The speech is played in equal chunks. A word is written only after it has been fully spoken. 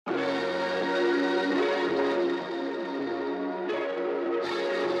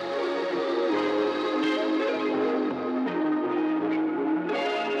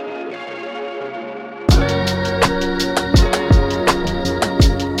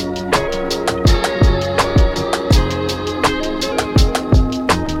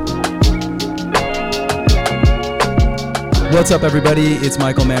What's up, everybody? It's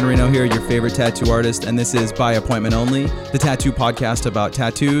Michael Manarino here, your favorite tattoo artist, and this is By Appointment Only, the tattoo podcast about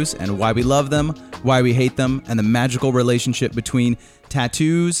tattoos and why we love them, why we hate them, and the magical relationship between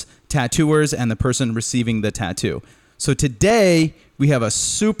tattoos, tattooers, and the person receiving the tattoo. So today, we have a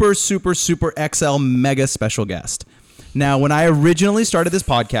super XL mega special guest. Now, when I originally started this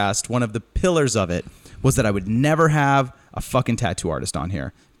podcast, one of the pillars of it was that I would never have a fucking tattoo artist on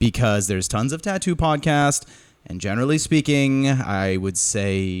here because there's tons of tattoo podcasts. And generally speaking, I would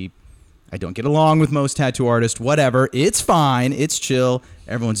say I don't get along with most tattoo artists, whatever. It's fine. It's chill.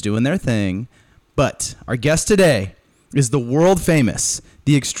 Everyone's doing their thing. But our guest today is the world famous,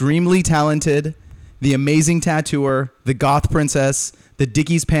 the extremely talented, the amazing tattooer, the goth princess, the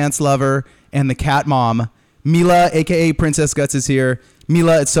Dickies pants lover, and the cat mom. Milla, a.k.a. Princess Guts, is here.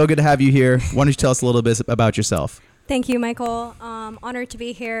 Milla, it's so good to have you here. Why don't you tell us a little bit about yourself? Thank you, Michael. Honored to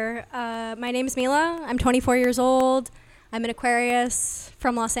be here. My name is Milla. I'm 24 years old. I'm an Aquarius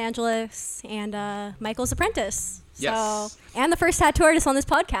from Los Angeles, and Michael's apprentice. Yes. So, and the first tattoo artist on this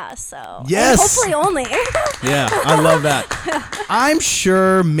podcast. So yes. Hopefully only. Yeah, I love that. I'm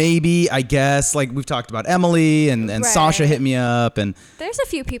sure maybe, I guess, like we've talked about Emily and right. Sasha hit me up. And there's a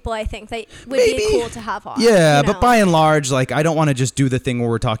few people I think that would be cool to have on. Yeah, you know? But by and large, like I don't want to just do the thing where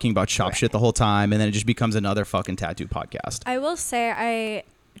we're talking about shop shit the whole time and then it just becomes another fucking tattoo podcast. I will say I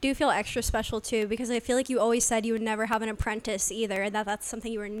do feel extra special too because I feel like you always said you would never have an apprentice either and that's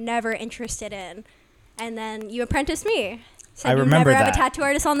something you were never interested in. And then you apprenticed me. Said I remember you never that. have a tattoo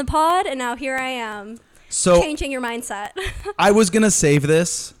artist on the pod, and now here I am. So changing your mindset. I was going to save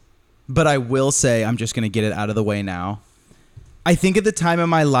this, but I will say I'm just going to get it out of the way now. I think at the time in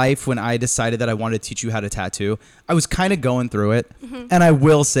my life when I decided that I wanted to teach you how to tattoo, I was kind of going through it. Mm-hmm. And I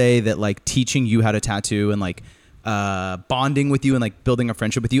will say that like teaching you how to tattoo and like bonding with you and like building a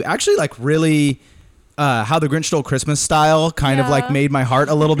friendship with you actually like really... How the Grinch Stole Christmas style kind of like made my heart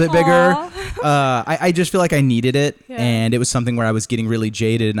a little bit bigger. I just feel like I needed it. Yeah. And it was something where I was getting really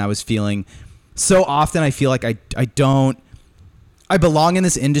jaded and I was feeling so often I feel like I belong in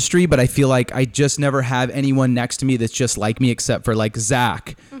this industry, but I feel like I just never have anyone next to me that's just like me except for like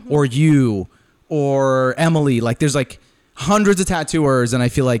Zach or you or Emily. Like there's like hundreds of tattooers and I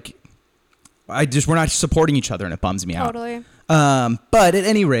feel like we're not supporting each other and it bums me out. Totally. But at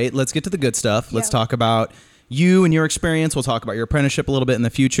any rate, let's get to the good stuff. Let's talk about you and your experience. We'll talk about your apprenticeship a little bit in the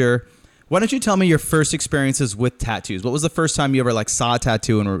future. Why don't you tell me your first experiences with tattoos? What was the first time you ever like saw a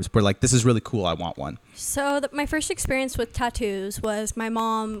tattoo and were like, this is really cool, I want one? So my first experience with tattoos was my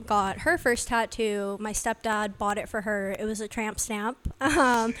mom got her first tattoo. My stepdad bought it for her. It was a tramp stamp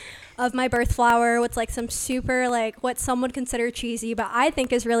of my birth flower with like some super like what some would consider cheesy, but I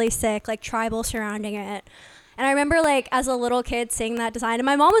think is really sick, like tribal surrounding it. And I remember, like, as a little kid seeing that design, and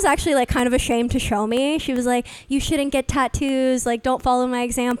my mom was actually, like, kind of ashamed to show me. She was like, you shouldn't get tattoos. Like, don't follow my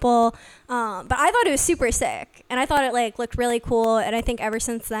example. But I thought it was super sick. And I thought it, like, looked really cool. And I think ever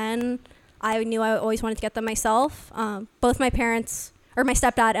since then, I knew I always wanted to get them myself. Both my parents, or my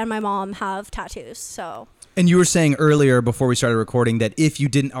stepdad and my mom have tattoos, so... And you were saying earlier before we started recording that if you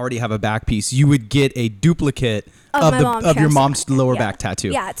didn't already have a back piece, you would get a duplicate of your mom's lower back tattoo.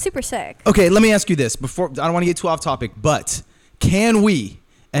 Yeah, it's super sick. Okay, let me ask you this. I don't want to get too off topic, but can we,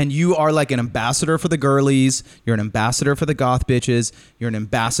 and you are like an ambassador for the girlies, you're an ambassador for the goth bitches, you're an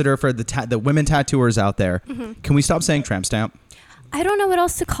ambassador for the women tattooers out there. Can we stop saying tramp stamp? I don't know what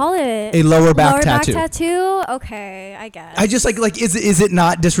else to call it. A lower back tattoo. Back tattoo? Okay, I guess. I just like is it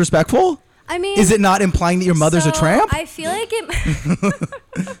not disrespectful? I mean, is it not implying that your mother's a tramp? I feel like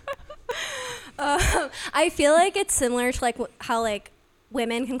it. I feel like it's similar to like how like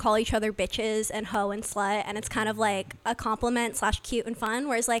women can call each other bitches and hoe and slut, and it's kind of like a compliment / cute and fun.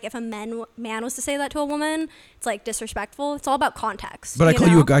 Whereas like if a man was to say that to a woman, it's like disrespectful. It's all about context. But I call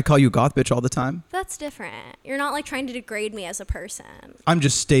you a goth bitch all the time. That's different. You're not like trying to degrade me as a person. I'm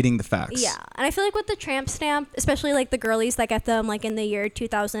just stating the facts. Yeah, and I feel like with the tramp stamp, especially like the girlies that get them like in the year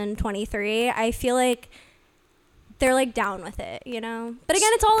 2023, I feel like they're like down with it, you know. But again,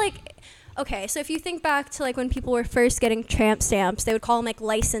 it's all like. Okay, so if you think back to like when people were first getting tramp stamps, they would call them like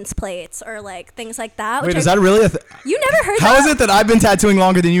license plates or like things like that. Wait, is that really you never heard that? How is it that I've been tattooing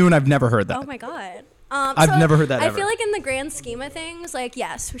longer than you and I've never heard that? Oh my God. I've never heard that ever. I feel like in the grand scheme of things, like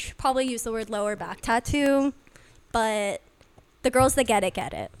yes, we should probably use the word lower back tattoo, but the girls that get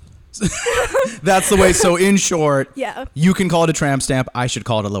it. That's the way. So in short, yeah, you can call it a tramp stamp. I should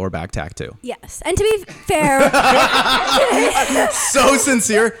call it a lower back tattoo. Yes, and to be fair, so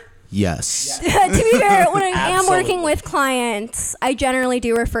sincere. Yes. To be fair, when I am working with clients, I generally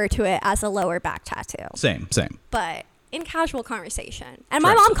do refer to it as a lower back tattoo. Same. But in casual conversation, and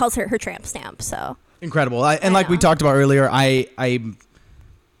my mom calls her tramp stamp. So Incredible. And like we talked about earlier, I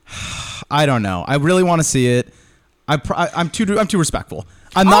don't know. I really want to see it. I'm too respectful.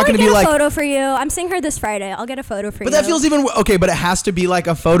 I'm not going to be like. I'll get a photo for you. I'm seeing her this Friday. I'll get a photo for you. But that feels even okay. But it has to be like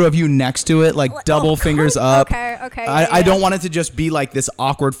a photo of you next to it, like double fingers up. Okay. I don't want it to just be like this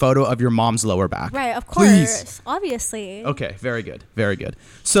awkward photo of your mom's lower back. Right. Of course. Please. Obviously. Okay. Very good. Very good.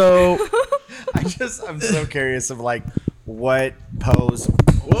 So, I'm so curious of like what pose.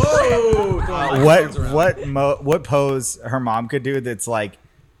 Whoa. What pose her mom could do that's like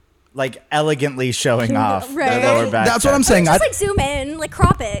elegantly showing off the lower back. That's what I'm saying. Just like zoom in, like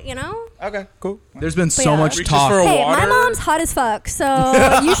crop it, you know? Okay, cool. There's been so much talk. Hey, my mom's hot as fuck, so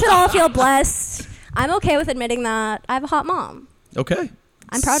you should all feel blessed. I'm okay with admitting that I have a hot mom. Okay.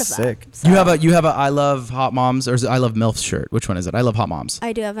 I'm proud of Sick. that. So. You have a I love hot moms or is it I love MILF shirt? Which one is it? I love hot moms.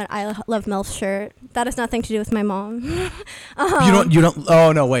 I do have an I love MILF shirt. That has nothing to do with my mom. You don't.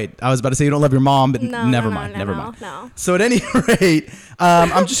 Oh no, wait. I was about to say you don't love your mom, but never mind. No. So at any rate,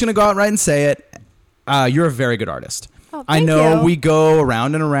 I'm just gonna go out right and say it. You're a very good artist. Oh, I know you. we go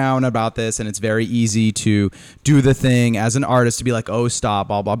around and around about this, and it's very easy to do the thing as an artist to be like, oh, stop,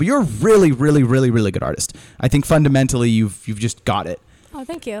 blah blah. But you're a really, really, really, really good artist. I think fundamentally you've just got it. Oh,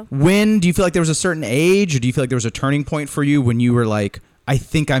 thank you. When do you feel like there was a certain age, or do you feel like there was a turning point for you when you were like, I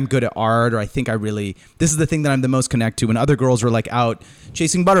think I'm good at art, or I think this is the thing that I'm the most connect to, when other girls were like out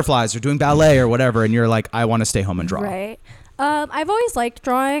chasing butterflies or doing ballet or whatever, and you're like, I want to stay home and draw. Right. I've always liked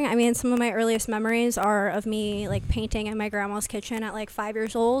drawing. I mean, some of my earliest memories are of me like painting in my grandma's kitchen at like 5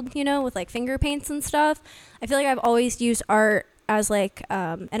 years old, you know, with like finger paints and stuff. I feel like I've always used art as like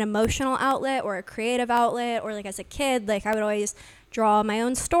an emotional outlet or a creative outlet, or like as a kid, like I would always draw my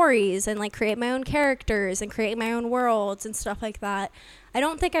own stories and like create my own characters and create my own worlds and stuff like that. I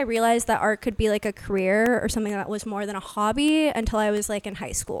don't think I realized that art could be like a career or something that was more than a hobby until I was like in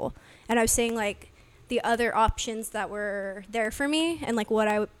high school, and I was seeing like the other options that were there for me and like what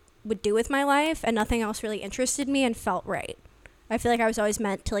I would do with my life, and nothing else really interested me and felt right. I feel like I was always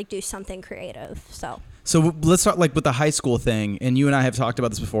meant to like do something creative. So let's start like with the high school thing. And you and I have talked about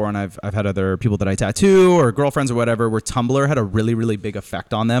this before, and I've had other people that I tattoo or girlfriends or whatever, where Tumblr had a really, really big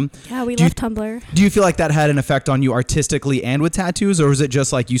effect on them. Yeah, we love Tumblr. Do you feel like that had an effect on you artistically and with tattoos, or was it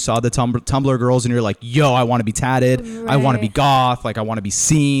just like you saw the Tumblr girls and you're like, yo, I want to be tatted. Right. I want to be goth. Like I want to be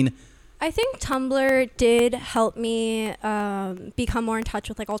seen. I think Tumblr did help me become more in touch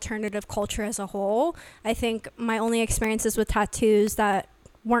with like alternative culture as a whole. I think my only experiences with tattoos that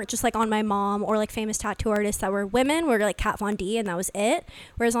weren't just like on my mom or like famous tattoo artists that were women were like Kat Von D, and that was it.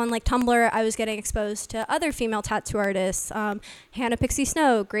 Whereas on like Tumblr, I was getting exposed to other female tattoo artists, Hannah Pixie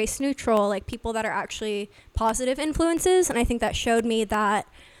Snow, Grace Neutral, like people that are actually positive influences. And I think that showed me that,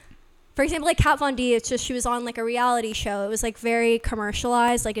 for example, like Kat Von D, it's just she was on like a reality show. It was like very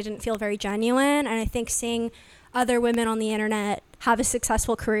commercialized, like it didn't feel very genuine. And I think seeing other women on the internet have a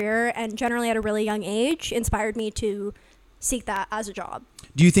successful career, and generally at a really young age, inspired me to seek that as a job.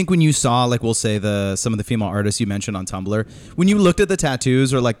 Do you think when you saw, like, we'll say some of the female artists you mentioned on Tumblr, when you looked at the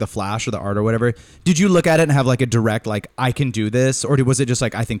tattoos or like the flash or the art or whatever, did you look at it and have like a direct, like, I can do this? Or was it just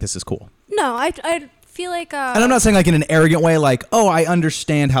like, I think this is cool? No, I feel like... and I'm not saying like in an arrogant way, like, oh, I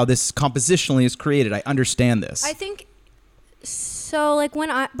understand how this compositionally is created. I understand this. I think, so like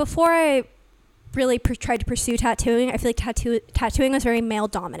before I really tried to pursue tattooing, I feel like tattooing was very male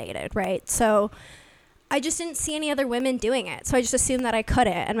dominated, right? So I just didn't see any other women doing it. So I just assumed that I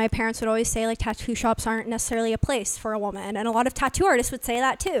couldn't. And my parents would always say like tattoo shops aren't necessarily a place for a woman. And a lot of tattoo artists would say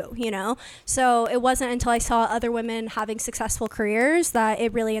that too, you know? So it wasn't until I saw other women having successful careers that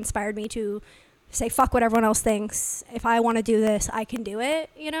it really inspired me to say, fuck what everyone else thinks. If I want to do this, I can do it,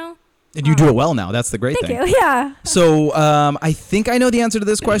 you know? And you do it well now. That's the great thing. Thank you. Yeah. So I think I know the answer to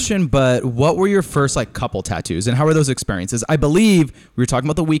this question, but what were your first like couple tattoos and how were those experiences? I believe we were talking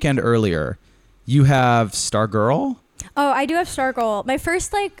about the weekend earlier. You have Stargirl? Oh, I do have Stargirl. My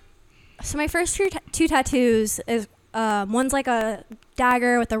first two tattoos is one's like a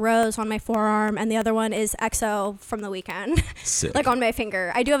dagger with a rose on my forearm, and the other one is EXO from the weekend. Sick. Like on my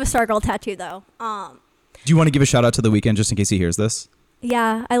finger. I do have a Stargirl tattoo though. Do you want to give a shout out to the weekend just in case he hears this?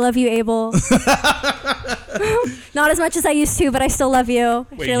 Yeah, I love you, Abel. Not as much as I used to, but I still love you.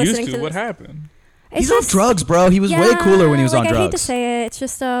 Wait, used to? What happened? He's on drugs, bro. He was way cooler when he was on drugs. I hate to say it. It's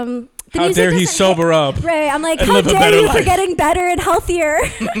just how dare he sober up? Right, I'm like, how dare you for getting better and healthier?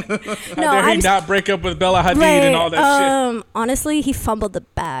 How dare he not break up with Bella Hadid and all that shit? Honestly, he fumbled the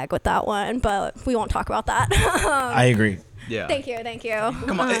bag with that one, but we won't talk about that. I agree. Yeah. Thank you.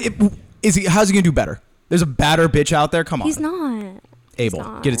 Come on. How's he gonna do better? There's a badder bitch out there. Come on. He's not.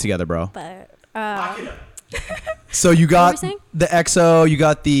 Abel, get it together, bro. But So you got the XO, you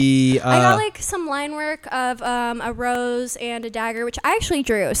got the... I got like some line work of a rose and a dagger, which I actually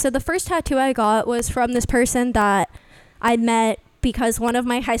drew. So the first tattoo I got was from this person that I met because one of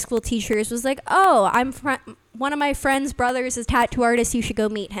my high school teachers was like, oh, one of my friend's brothers is a tattoo artist. You should go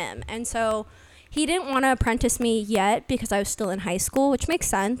meet him. And so he didn't want to apprentice me yet because I was still in high school, which makes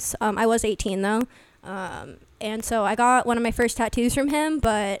sense. I was 18 though. And so I got one of my first tattoos from him,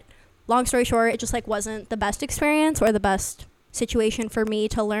 but long story short, it just like wasn't the best experience or the best situation for me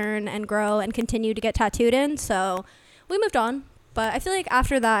to learn and grow and continue to get tattooed in. So we moved on. But I feel like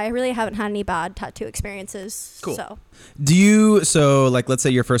after that, I really haven't had any bad tattoo experiences. Cool. So like, let's say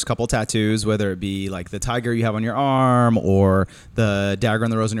your first couple tattoos, whether it be like the tiger you have on your arm or the dagger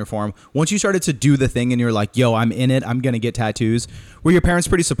and the rose on your forearm, once you started to do the thing and you're like, yo, I'm in it, I'm going to get tattoos, were your parents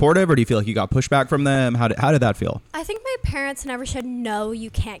pretty supportive, or do you feel like you got pushback from them? How did that feel? I think my parents never said, no, you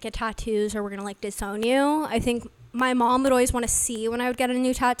can't get tattoos or we're going to like disown you. I think my mom would always want to see when I would get a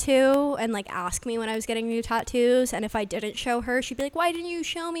new tattoo and like ask me when I was getting new tattoos. And if I didn't show her, she'd be like, why didn't you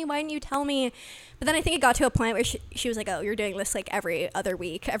show me? Why didn't you tell me? But then I think it got to a point where she was like, oh, you're doing this like every other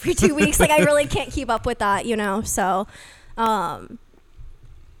week, every 2 weeks. Like I really can't keep up with that, you know? So, yeah,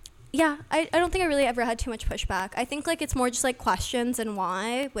 I don't think I really ever had too much pushback. I think like it's more just like questions and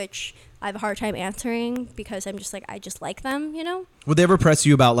why, which I have a hard time answering because I'm just like, I just like them, you know? Would they ever press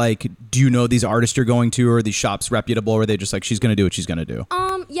you about like, do you know these artists you're going to, or are these shops reputable, or are they just like, she's going to do what she's going to do?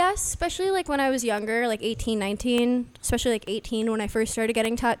 Yes, especially like when I was younger, like 18, 19, especially like 18 when I first started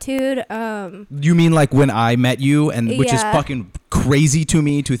getting tattooed. You mean like when I met you, and which is fucking crazy to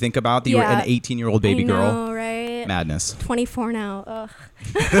me to think about that you were an 18-year-old baby girl. Right? Madness. 24 now. Ugh.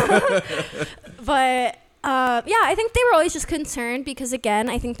 But yeah, I think they were always just concerned because, again,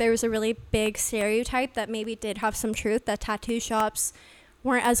 I think there was a really big stereotype that maybe did have some truth, that tattoo shops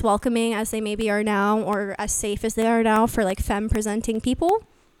weren't as welcoming as they maybe are now, or as safe as they are now for like femme presenting people.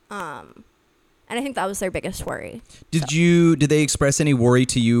 And I think that was their biggest worry. Did they express any worry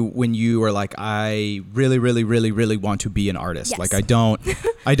to you when you were like, I really, really, really, really want to be an artist? Yes. Like I don't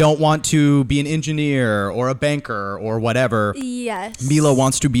want to be an engineer or a banker or whatever. Yes. Milla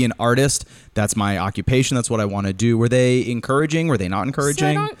wants to be an artist. That's my occupation. That's what I want to do. Were they encouraging? Were they not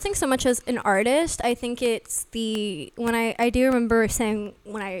encouraging? So I don't think so much as an artist. I think it's when I do remember saying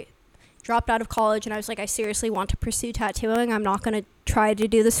when I dropped out of college and I was like, I seriously want to pursue tattooing. I'm not going to try to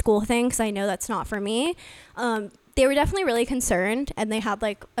do the school thing because I know that's not for me. They were definitely really concerned, and they had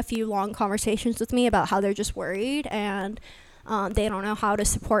like a few long conversations with me about how they're just worried and they don't know how to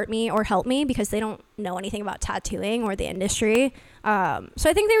support me or help me because they don't know anything about tattooing or the industry. So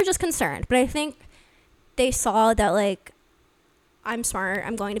I think they were just concerned, but I think they saw that like I'm smart.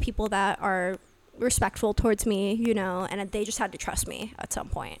 I'm going to people that are respectful towards me, you know, and they just had to trust me at some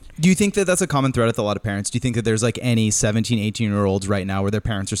point. Do you think that that's a common thread with a lot of parents? Do you think that there's like any 17, 18-year-olds right now where their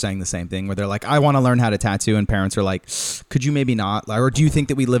parents are saying the same thing, where they're like, I want to learn how to tattoo, and parents are like, could you maybe not? Or do you think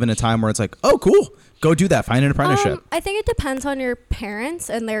that we live in a time where it's like, oh, cool, go do that, find an apprenticeship? I think it depends on your parents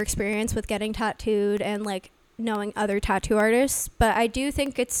and their experience with getting tattooed and like knowing other tattoo artists, but I do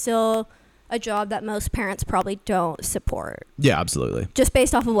think it's still a job that most parents probably don't support. Yeah, absolutely. Just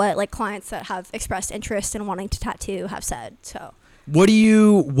based off of what like clients that have expressed interest in wanting to tattoo have said. So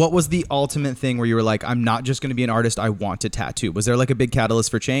what was the ultimate thing where you were like, I'm not just going to be an artist, I want to tattoo? Was there like a big catalyst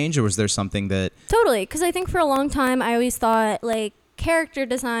for change, or was there something that... Totally, because I think for a long time I always thought like character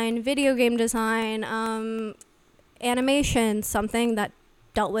design, video game design, animation, something that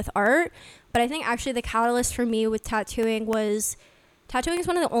dealt with art. But I think actually the catalyst for me with tattooing is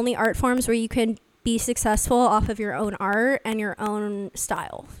one of the only art forms where you can be successful off of your own art and your own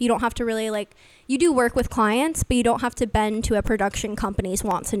style. You don't have to really like, you do work with clients, but you don't have to bend to a production company's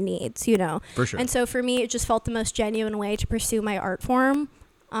wants and needs, you know? For sure. And so for me, it just felt the most genuine way to pursue my art form.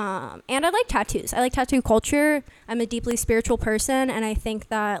 And I like tattoos. I like tattoo culture. I'm a deeply spiritual person. And I think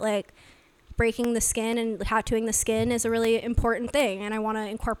that like breaking the skin and tattooing the skin is a really important thing. And I want to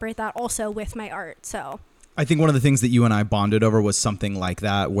incorporate that also with my art. So I think one of the things that you and I bonded over was something like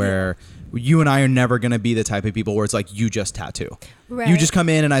that, where you and I are never going to be the type of people where it's like, you just tattoo. Right. You just come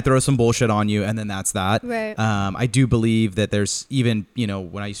in and I throw some bullshit on you, and then that's that. Right. I do believe that there's even, you know,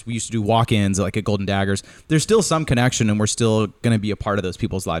 when we used to do walk-ins like at Golden Daggers, there's still some connection, and we're still going to be a part of those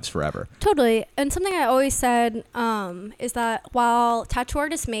people's lives forever. Totally. And something I always said is that while tattoo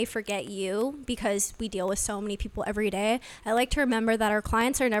artists may forget you because we deal with so many people every day, I like to remember that our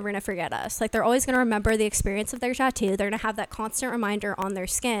clients are never going to forget us. Like they're always going to remember the experience of their tattoo. They're going to have that constant reminder on their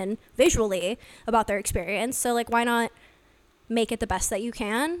skin visually about their experience. So like, why not make it the best that you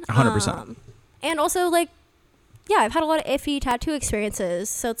can? 100%. And also like, yeah, I've had a lot of iffy tattoo experiences.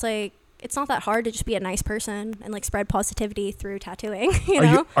 So it's like, it's not that hard to just be a nice person and like spread positivity through tattooing. You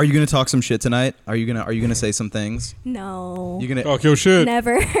know? Are you gonna talk some shit tonight? Are you gonna say some things? No. You're gonna talk your shit.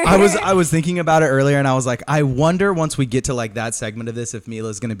 Never. I was thinking about it earlier, and I was like, I wonder once we get to like that segment of this, if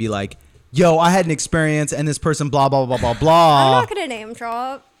Mila's gonna be like, yo, I had an experience and this person blah blah blah blah blah. I'm not gonna name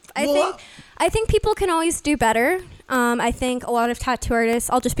drop. I think people can always do better. I think a lot of tattoo artists,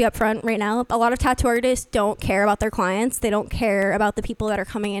 I'll just be upfront right now, a lot of tattoo artists don't care about their clients. They don't care about the people that are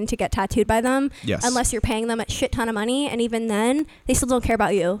coming in to get tattooed by them. Yes. Unless you're paying them a shit ton of money. And even then, they still don't care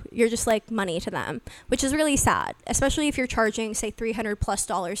about you. You're just like money to them, which is really sad. Especially if you're charging, say,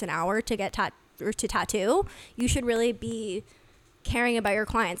 $300+ an hour to get to tattoo. You should really be caring about your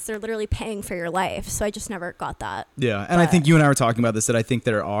clients. They're literally paying for your life. So I just never got that. Yeah. And I think you and I were talking about this, that I think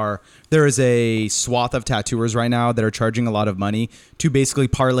there is a swath of tattooers right now that are charging a lot of money to basically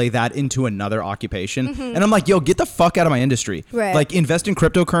parlay that into another occupation. Mm-hmm. And I'm like, yo, get the fuck out of my industry. Right. Like, invest in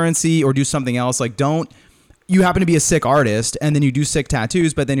cryptocurrency or do something else. Like, you happen to be a sick artist and then you do sick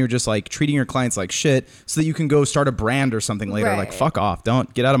tattoos, but then you're just like treating your clients like shit so that you can go start a brand or something later. Right. Like, fuck off.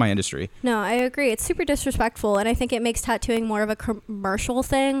 Don't get out of my industry. No, I agree. It's super disrespectful. And I think it makes tattooing more of a commercial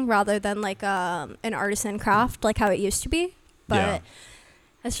thing rather than like an artisan craft, like how it used to be. But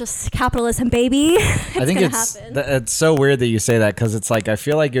it's just capitalism, baby. I think it's so weird that you say that, because it's like, I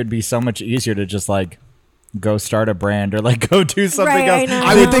feel like it would be so much easier to just like go start a brand or like go do something else.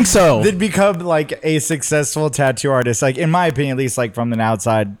 I would think so. They'd become like a successful tattoo artist. Like, in my opinion, at least, like from an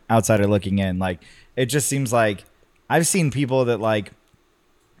outsider looking in, like it just seems like I've seen people that like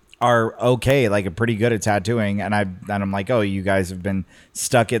are okay, like are pretty good at tattooing, and I'm like, oh, you guys have been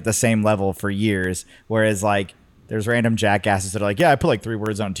stuck at the same level for years. Whereas like there's random jackasses that are like, yeah, I put like 3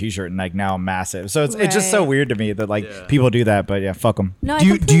 words on a t-shirt and like now I'm massive. So it's just so weird to me that like people do that, but yeah, fuck them. No,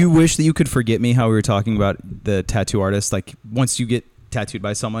 do you wish that you could forget me, how we were talking about the tattoo artist? Like, once you get tattooed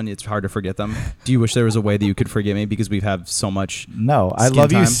by someone, it's hard to forget them. Do you wish there was a way that you could forget me, because we've had so much? No, I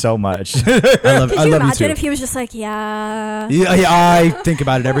love you so much. I love you too. If he was just like, yeah, I think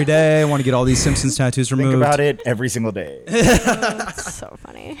about it every day. I want to get all these Simpsons tattoos removed. Think about it every single day. It's so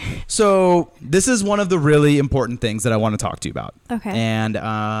funny. So this is one of the really important things that I want to talk to you about. Okay. And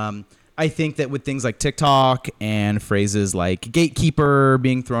I think that with things like TikTok and phrases like gatekeeper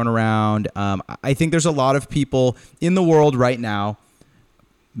being thrown around, I think there's a lot of people in the world right now,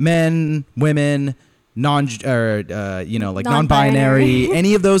 men, women, non-binary,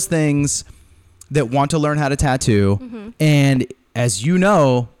 any of those things, that want to learn how to tattoo. Mm-hmm. And as you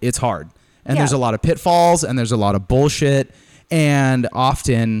know, it's hard. And there's a lot of pitfalls and there's a lot of bullshit. And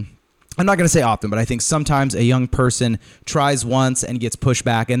often, I'm not going to say often, but I think sometimes a young person tries once and gets pushed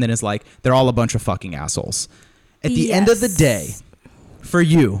back and then is like, they're all a bunch of fucking assholes. At the end of the day, for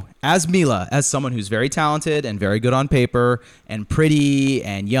you, as Milla, as someone who's very talented and very good on paper and pretty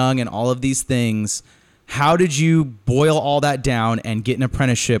and young and all of these things, how did you boil all that down and get an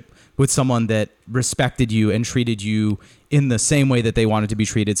apprenticeship with someone that respected you and treated you in the same way that they wanted to be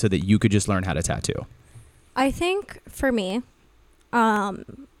treated so that you could just learn how to tattoo? I think for me, I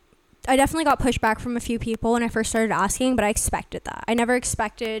definitely got pushback from a few people when I first started asking, but I expected that. I never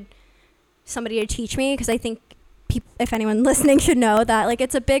expected somebody to teach me, because I think if anyone listening should know that, like,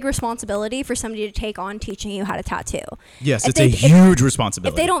 it's a big responsibility for somebody to take on teaching you how to tattoo. Yes, it's a huge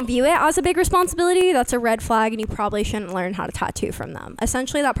responsibility. If they don't view it as a big responsibility, that's a red flag, and you probably shouldn't learn how to tattoo from them.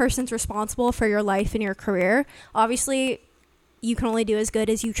 Essentially, that person's responsible for your life and your career. Obviously, you can only do as good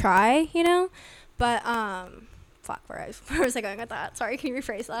as you try, you know? But, where was I going with that? Sorry, can you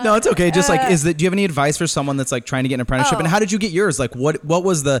rephrase that? No, it's okay. Just like, do you have any advice for someone that's like trying to get an apprenticeship? And how did you get yours? Like, what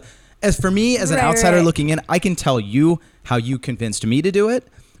was the... As for me, as an outsider looking in, I can tell you how you convinced me to do it,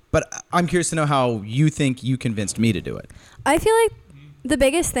 but I'm curious to know how you think you convinced me to do it. I feel like the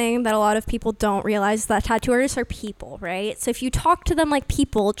biggest thing that a lot of people don't realize is that tattoo artists are people, right? So if you talk to them like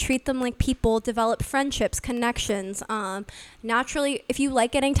people, treat them like people, develop friendships, connections, naturally, if you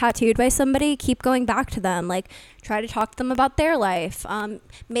like getting tattooed by somebody, keep going back to them. Like, try to talk to them about their life.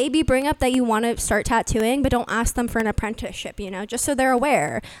 Maybe bring up that you want to start tattooing, but don't ask them for an apprenticeship, you know, just so they're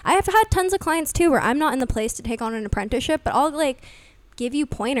aware. I have had tons of clients too where I'm not in the place to take on an apprenticeship, but I'll like give you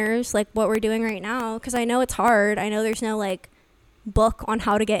pointers like what we're doing right now, because I know it's hard. I know there's no like book on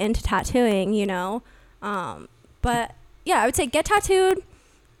how to get into tattooing, you know. But yeah, I would say get tattooed,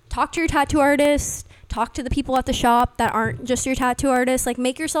 talk to your tattoo artist, talk to the people at the shop that aren't just your tattoo artist. Like,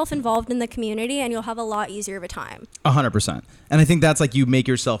 make yourself involved in the community and you'll have a lot easier of a time. 100%. And I think that's like, you make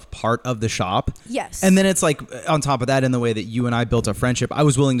yourself part of the shop. Yes. And then it's like, on top of that, in the way that you and I built a friendship, I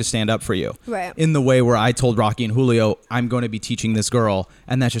was willing to stand up for you. Right. In the way where I told Rocky and Julio, I'm going to be teaching this girl,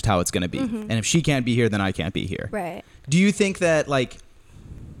 and that's just how it's going to be. Mm-hmm. And if she can't be here, then I can't be here. Right. Do you think that, like,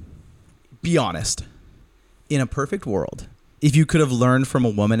 be honest. In a perfect world, if you could have learned from a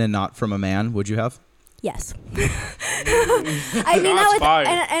woman and not from a man, would you have? Yes. I mean, that would,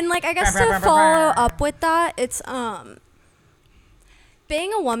 and like, I guess to follow up with that, it's,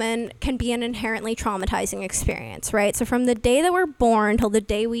 being a woman can be an inherently traumatizing experience, right? So from the day that we're born till the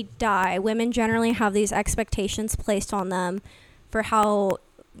day we die, women generally have these expectations placed on them for how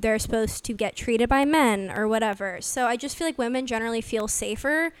they're supposed to get treated by men or whatever. So I just feel like women generally feel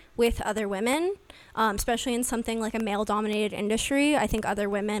safer with other women, especially in something like a male-dominated industry. I think other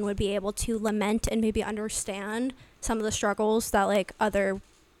women would be able to lament and maybe understand some of the struggles that like other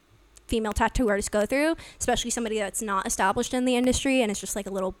female tattoo artists go through, especially somebody that's not established in the industry and is just like a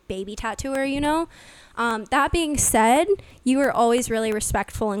little baby tattooer, you know. That being said, you were always really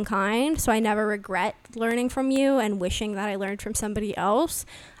respectful and kind, so I never regret learning from you and wishing that I learned from somebody else.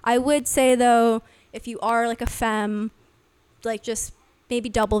 I would say though, if you are like a femme, like just maybe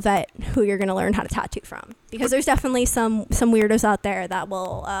double vet who you're going to learn how to tattoo from, because there's definitely some weirdos out there that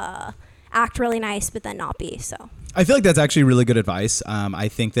will act really nice but then not be. So I feel like that's actually really good advice. I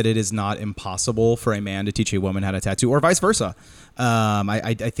think that it is not impossible for a man to teach a woman how to tattoo, or vice versa.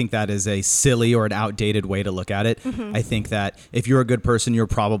 I think that is a silly or an outdated way to look at it. Mm-hmm. I think that if you're a good person, you're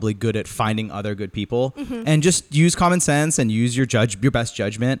probably good at finding other good people, mm-hmm. and just use common sense and use your best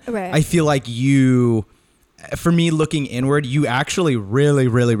judgment. Right. I feel like for me, looking inward, you actually really,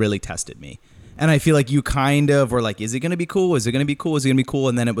 really, really tested me. And I feel like you kind of were like, is it going to be cool? Is it going to be cool? Is it going to be cool?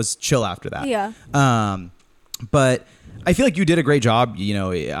 And then it was chill after that. Yeah. But I feel like you did a great job. You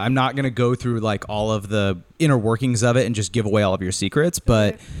know, I'm not going to go through like all of the inner workings of it and just give away all of your secrets,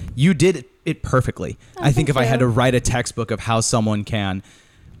 but you did it perfectly. I think if I had to write a textbook of how someone can,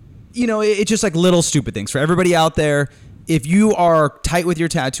 you know, it's just like little stupid things for everybody out there. If you are tight with your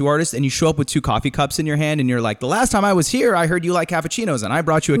tattoo artist and you show up with 2 coffee cups in your hand and you're like, the last time I was here, I heard you like cappuccinos and I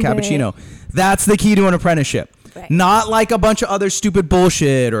brought you a cappuccino. That's the key to an apprenticeship. Right. Not like a bunch of other stupid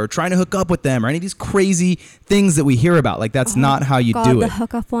bullshit or trying to hook up with them or any of these crazy things that we hear about. Like, that's not how you do it. The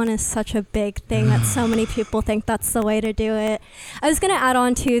hookup one is such a big thing that so many people think that's the way to do it. I was going to add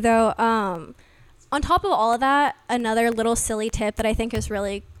on too, though, on top of all of that, another little silly tip that I think is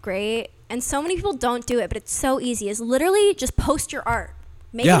really great, and so many people don't do it, but it's so easy, is literally just post your art.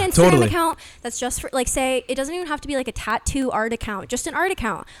 Make an Instagram account that's just for, like, say, it doesn't even have to be like a tattoo art account, just an art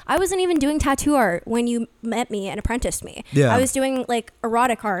account. I wasn't even doing tattoo art when you met me and apprenticed me. Yeah. I was doing like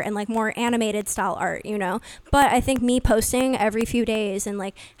erotic art and like more animated style art, you know? But I think me posting every few days and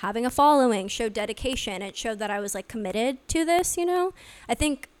like having a following showed dedication. It showed that I was like committed to this, you know? I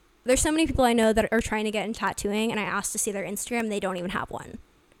think there's so many people I know that are trying to get in tattooing, and I asked to see their Instagram, they don't even have one.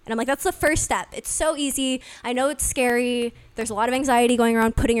 And I'm like, that's the first step. It's so easy. I know it's scary. There's a lot of anxiety going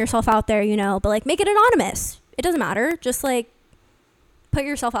around putting yourself out there, you know, but like, make it anonymous. It doesn't matter. Just like put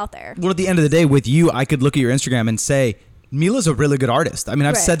yourself out there. Well, at the end of the day, with you, I could look at your Instagram and say, Milla's a really good artist. I mean,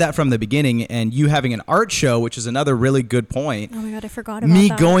 I've said that from the beginning, and you having an art show, which is another really good point. Oh my God, I forgot about that. Me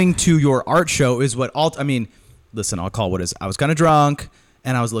that. going to your art show is what I mean, listen, I'll call what is, I was kind of drunk.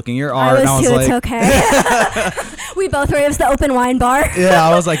 And I was looking at your art, and I was like, it's okay. We both were. It was the open wine bar. Yeah,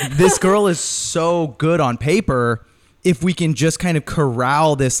 I was like, this girl is so good on paper. If we can just kind of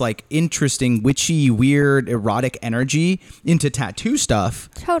corral this like interesting, witchy, weird, erotic energy into tattoo stuff,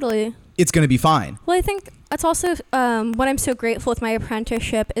 totally, it's going to be fine. Well, I think that's also what I'm so grateful with my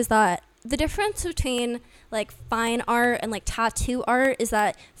apprenticeship is that the difference between like fine art and like tattoo art is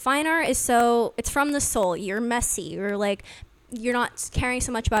that fine art is it's from the soul. You're messy. You're like, you're not caring so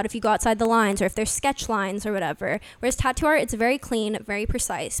much about if you go outside the lines or if there's sketch lines or whatever. Whereas tattoo art, it's very clean, very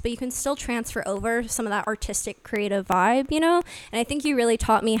precise, but you can still transfer over some of that artistic, creative vibe, you know? And I think you really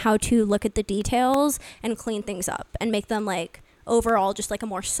taught me how to look at the details and clean things up and make them like overall just like a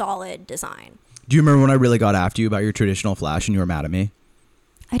more solid design. Do you remember when I really got after you about your traditional flash and you were mad at me?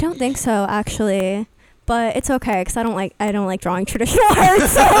 I don't think so, actually. But it's okay because I don't like drawing traditional art,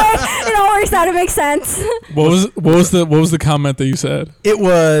 so it all works out. It makes sense. What was the comment that you said? It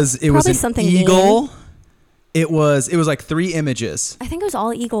was probably something eagle. Mean. It was like 3 images. I think it was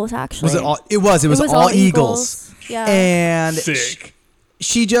all eagles actually. Was it all? It was all eagles. Yeah. And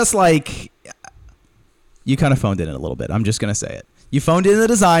she just like, you kind of phoned in a little bit. I'm just gonna say it. You phoned in the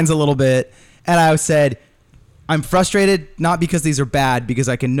designs a little bit, and I said, I'm frustrated, not because these are bad, because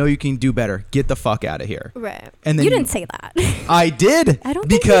I know you can do better. Get the fuck out of here. Right. And then you didn't say that. I did. I don't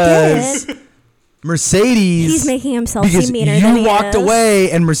think you did. Mercedes. He's making himself seem meaner than he is. You walked away,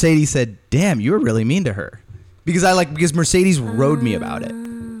 and Mercedes said, "Damn, you were really mean to her," because Mercedes rode me about it.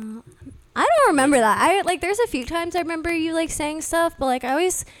 I don't remember that. There's a few times I remember you like saying stuff, but like I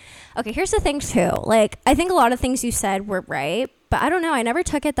always. Okay, here's the thing too. Like I think a lot of things you said were right, but I don't know. I never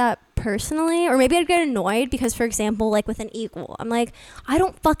took it that personally, or maybe I'd get annoyed because, for example, like with an eagle, I'm like, I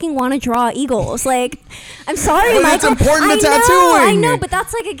don't fucking want to draw eagles. Like, I'm sorry, but Michael. It's important to tattooing. I know, but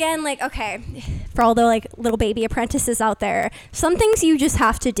that's like, again, like, okay, for all the like little baby apprentices out there, some things you just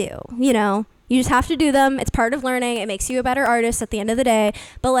have to do, you know? You just have to do them. It's part of learning. It makes you a better artist at the end of the day.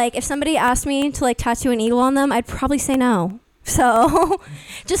 But like, if somebody asked me to like tattoo an eagle on them, I'd probably say no. So,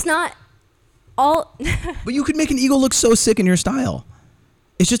 just not all. But you could make an eagle look so sick in your style.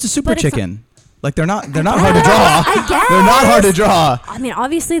 It's just a super chicken. Like they're not hard to draw. I guess. They're not hard to draw. I mean,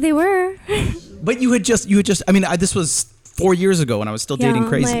 obviously they were. But you had just. I mean, this was 4 years ago when I was still dating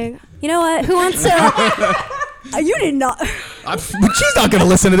Crazy. Like, you know what? Who wants to? You did not. She's not gonna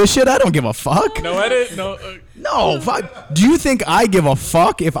listen to this shit. I don't give a fuck. No edit. No. No. Do you think I give a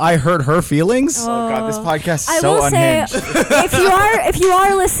fuck if I hurt her feelings? Oh God, this podcast is I so will unhinged. say, if you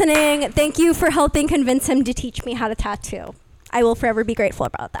are listening, thank you for helping convince him to teach me how to tattoo. I will forever be grateful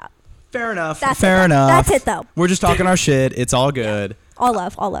about that. Fair enough. Fair enough. That's it, though. We're just talking our shit. It's all good. Yeah.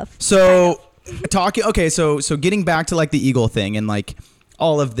 All love. So talking. Okay. So getting back to like the eagle thing and like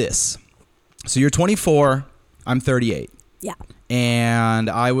all of this. So you're 24. I'm 38. Yeah. And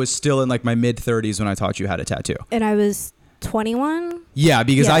I was still in like my mid 30s when I taught you how to tattoo. And I was 21. Yeah,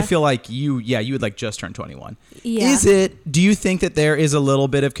 because I feel like you had like just turned 21. Yeah. Do you think that there is a little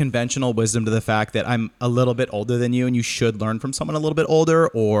bit of conventional wisdom to the fact that I'm a little bit older than you and you should learn from someone a little bit older?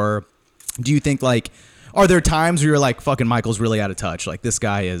 Or do you think like, are there times where you're like, fucking Michael's really out of touch? Like this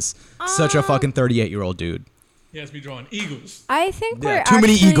guy is such a fucking 38-year-old dude. He has me drawing eagles. I think we're too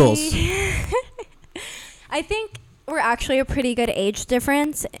many eagles. I think we're actually a pretty good age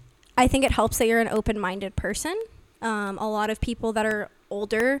difference. I think it helps that you're an open-minded person. A lot of people that are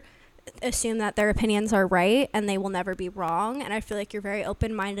older assume that their opinions are right and they will never be wrong. And I feel like you're very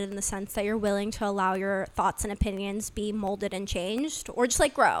open-minded in the sense that you're willing to allow your thoughts and opinions be molded and changed or just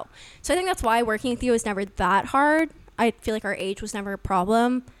like grow. So I think that's why working with you was never that hard. I feel like our age was never a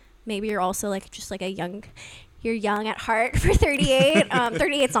problem. Maybe you're also like just like you're young at heart for 38.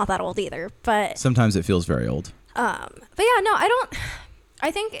 38's not that old either, but sometimes it feels very old. But yeah, no, I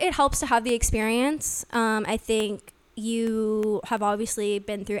think it helps to have the experience. I think you have obviously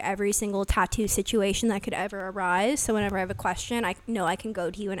been through every single tattoo situation that could ever arise. So whenever I have a question, I know I can go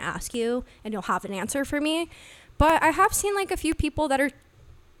to you and ask you and you'll have an answer for me. But I have seen like a few people that are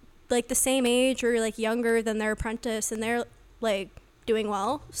like the same age or like younger than their apprentice and they're like doing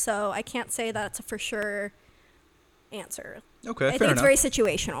well. So I can't say that's a for sure answer. Okay, I think it's very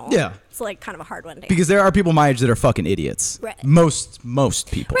situational. Yeah. It's like kind of a hard one to Because there are people my age that are fucking idiots. Right. Most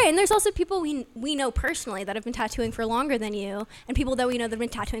people. Right, and there's also people we know personally that have been tattooing for longer than you, and people that we know that have been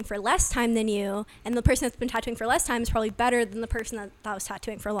tattooing for less time than you, and the person that's been tattooing for less time is probably better than the person that was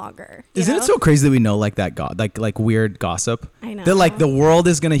tattooing for longer. Isn't it so crazy that we know like that like weird gossip? I know. That like the world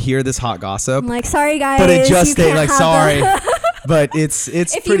is gonna hear this hot gossip. I'm like, sorry guys. But it just stayed like sorry. But it's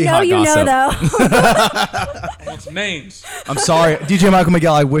if pretty hot gossip. If you know, you know, though. What's names? I'm sorry, DJ Michael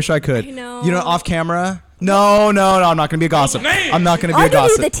Miguel. I wish I could. I know. You know, off camera. No, I'm not gonna be a gossip. I'm not gonna be a gossip. I'll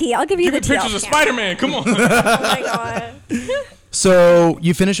give you the tea. I'll give you the tea. Pictures of Spider-Man. Come on. Oh my god. So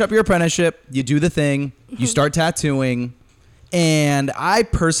you finish up your apprenticeship. You do the thing. You start tattooing, and I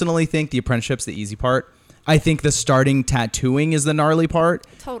personally think the apprenticeship's the easy part. I think the starting tattooing is the gnarly part.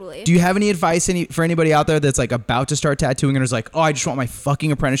 Totally. Do you have any advice for anybody out there that's like about to start tattooing and is like, oh, I just want my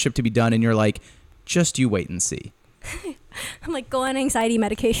fucking apprenticeship to be done, and you're like, just you wait and see. I'm like, go on anxiety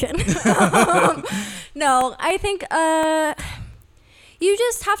medication. No, I think you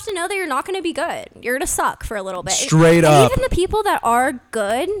just have to know that you're not going to be good. You're going to suck for a little bit. Straight up. Even the people that are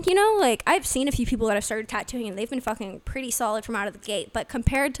good, you know, like I've seen a few people that have started tattooing and they've been fucking pretty solid from out of the gate. But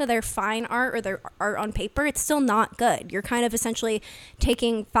compared to their fine art or their art on paper, it's still not good. You're kind of essentially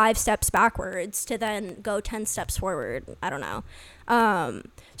taking 5 steps backwards to then go 10 steps forward. I don't know.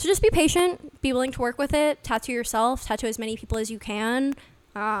 So just be patient, be willing to work with it, tattoo yourself, tattoo as many people as you can.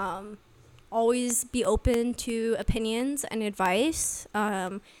 Always be open to opinions and advice.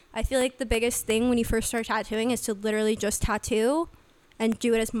 I feel like the biggest thing when you first start tattooing is to literally just tattoo and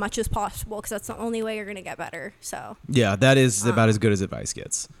do it as much as possible because that's the only way you're going to get better. So yeah, that is about as good as advice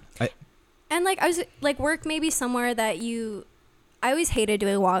gets. And like I was like work maybe somewhere that I always hated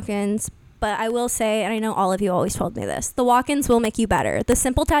doing walk-ins, but I will say, and I know all of you always told me this, the walk-ins will make you better. The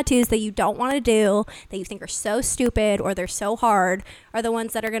simple tattoos that you don't want to do, that you think are so stupid or they're so hard, are the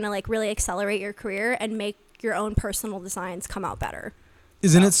ones that are going to like really accelerate your career and make your own personal designs come out better.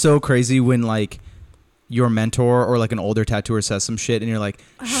 Isn't it so crazy when like your mentor or like an older tattooer says some shit and you're like,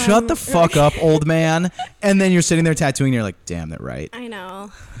 shut the fuck up, old man. And then you're sitting there tattooing and you're like, damn, they're right. I know.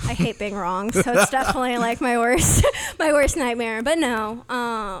 no. I hate being wrong, so it's definitely like my worst nightmare. But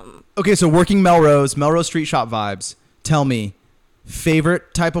no. Okay, so working Melrose Street Shop vibes. Tell me,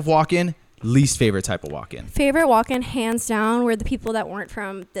 favorite type of walk-in, least favorite type of walk-in. Favorite walk-in, hands down, were the people that weren't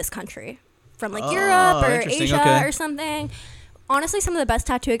from this country, from like Europe or Asia or something. Honestly, some of the best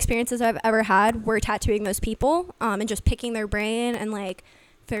tattoo experiences I've ever had were tattooing those people, and just picking their brain and like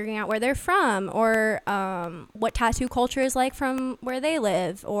figuring out where they're from, or what tattoo culture is like from where they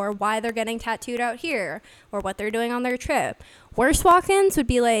live, or why they're getting tattooed out here, or what they're doing on their trip. Worst walk-ins would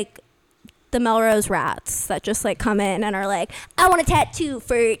be like the Melrose rats that just like come in and are like, I want a tattoo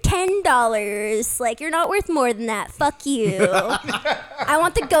for $10. Like, you're not worth more than that. Fuck you. I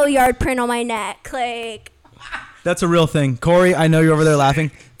want the Go Yard print on my neck. Like, that's a real thing. Corey, I know you're over there laughing.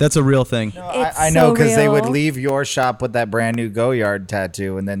 That's a real thing. No, I know, because they would leave your shop with that brand new Go Yard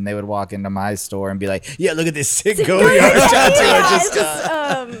tattoo, and then they would walk into my store and be like, yeah, look at this sick Go Yard tattoo I just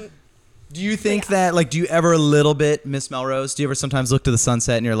got. Do you think that, like, do you ever a little bit miss Melrose? Do you ever sometimes look to the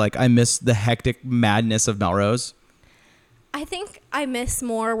sunset and you're like, I miss the hectic madness of Melrose? I think I miss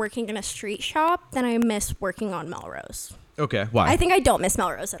more working in a street shop than I miss working on Melrose. Okay, why? I think I don't miss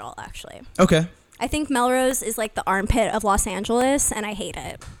Melrose at all, actually. Okay. I think Melrose is like the armpit of Los Angeles, and I hate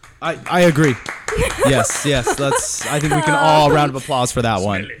it. I agree. yes. I think we can all round of applause for that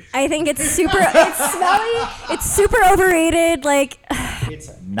one. I think it's super. It's smelly. It's super overrated. Like,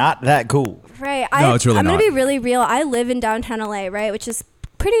 it's not that cool. Right. No, it's really I'm not. gonna be really real. I live in downtown LA, right, which is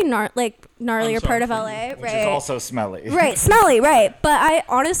pretty gnarlier part of LA, right? Which is also smelly. Right, smelly, right. But I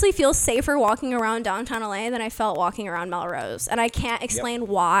honestly feel safer walking around downtown LA than I felt walking around Melrose. And I can't explain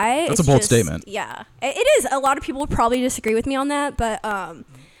why. That's a bold statement. Yeah, it is. A lot of people would probably disagree with me on that, but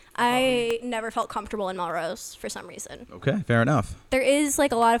I never felt comfortable in Melrose for some reason. Okay, fair enough. There is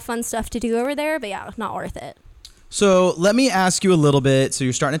like a lot of fun stuff to do over there, but yeah, not worth it. So let me ask you a little bit. So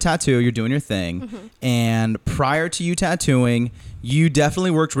you're starting to tattoo, you're doing your thing. And prior to you tattooing, you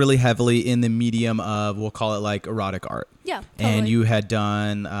definitely worked really heavily in the medium of, we'll call it like erotic art. Yeah, totally. And you had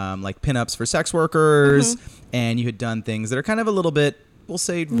done like pinups for sex workers, and you had done things that are kind of a little bit, we'll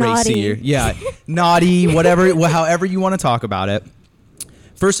say, racy. Yeah, naughty, whatever, however you want to talk about it.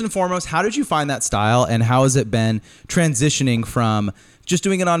 First and foremost, how did you find that style, and how has it been transitioning from just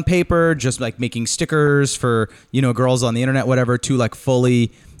doing it on paper, just like making stickers for, girls on the internet, whatever, to like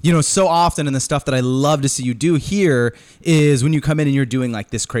fully, so often, and the stuff that I love to see you do here is when you come in and you're doing like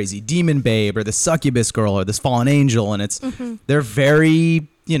this crazy demon babe or this succubus girl or this fallen angel, and it's, they're very,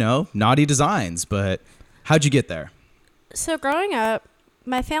 naughty designs, but how'd you get there? So growing up,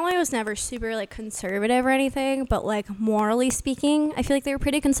 my family was never super like conservative or anything, but like morally speaking, I feel like they were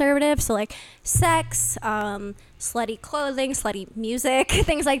pretty conservative. So like sex, slutty clothing, slutty music,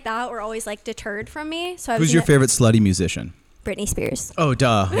 things like that were always like deterred from me. So who's your favorite slutty musician? Britney Spears. Oh,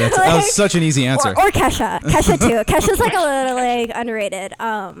 duh. That was such an easy answer. Or Kesha. Kesha too. Kesha's like a little like underrated.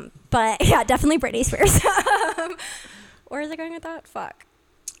 But yeah, definitely Britney Spears. Where is it going with that? Fuck.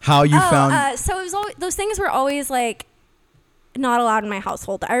 How you found? So it was always, those things were always like not allowed in my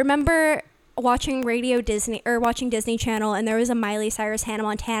household. I remember watching Disney Channel, and there was a Miley Cyrus Hannah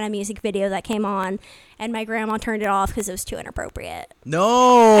Montana music video that came on, and my grandma turned it off because it was too inappropriate.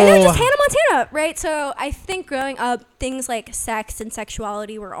 No. I know, just Hannah Montana, right? So I think growing up, things like sex and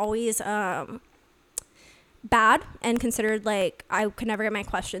sexuality were always bad and considered like I could never get my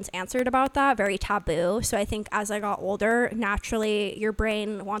questions answered about that, very taboo. So I think as I got older, naturally your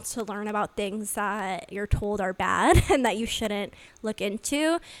brain wants to learn about things that you're told are bad and that you shouldn't look into.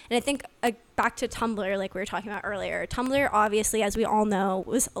 And I think back to Tumblr, like we were talking about earlier, Tumblr obviously, as we all know,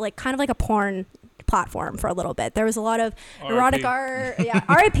 was like kind of like a porn platform for a little bit. There was a lot of erotic art. Yeah,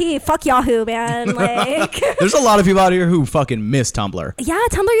 RIP, fuck Yahoo, man. Like, there's a lot of people out here who fucking miss Tumblr. Yeah,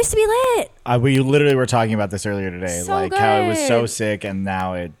 Tumblr used to be lit. We literally were talking about this earlier today, so like good. How it was so sick and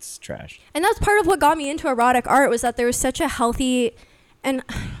now it's trash. And that's part of what got me into erotic art, was that there was such a healthy, and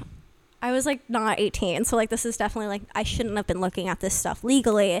I was like not 18, so like this is definitely like I shouldn't have been looking at this stuff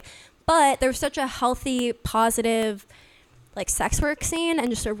legally, but there was such a healthy, positive like sex work scene and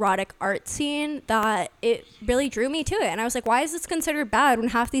just erotic art scene that it really drew me to it. And I was like, why is this considered bad when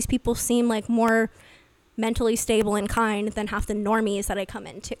half these people seem like more mentally stable and kind than half the normies that I come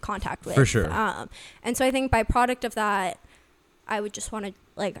into contact with? For sure. And so I think by product of that, I would just want to,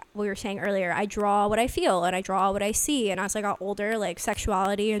 like we were saying earlier, I draw what I feel and I draw what I see. And as I got older, like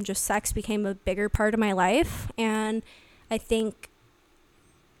sexuality and just sex became a bigger part of my life. And I think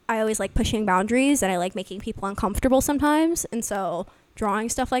I always like pushing boundaries and I like making people uncomfortable sometimes. And so drawing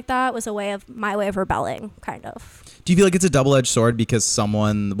stuff like that was my way of rebelling, kind of. Do you feel like it's a double-edged sword because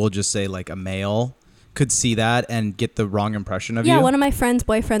someone will just say like a male could see that and get the wrong impression of you. Yeah, one of my friend's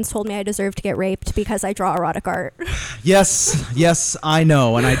boyfriends told me I deserve to get raped because I draw erotic art. Yes, I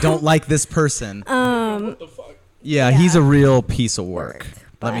know, and I don't like this person. What the fuck? Yeah, he's a real piece of work.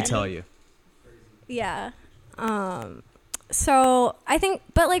 Let me tell you. Yeah. So I think,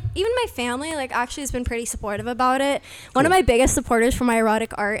 but like even my family like actually has been pretty supportive about it. One of my biggest supporters for my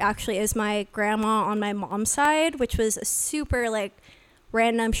erotic art actually is my grandma on my mom's side, which was a super like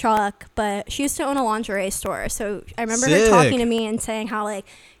random shock, but she used to own a lingerie store. So I remember her talking to me and saying how like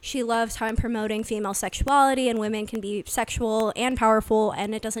she loves how I'm promoting female sexuality and women can be sexual and powerful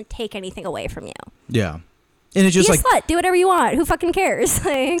and it doesn't take anything away from you. Yeah. And it's just be a slut, do whatever you want. Who fucking cares?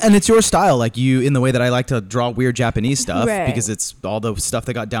 Like, and it's your style, like you, in the way that I like to draw weird Japanese stuff, right. because it's all the stuff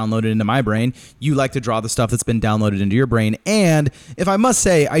that got downloaded into my brain. You like to draw the stuff that's been downloaded into your brain. And if I must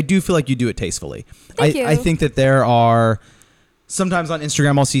say, I do feel like you do it tastefully. Thank you. I think that there are sometimes on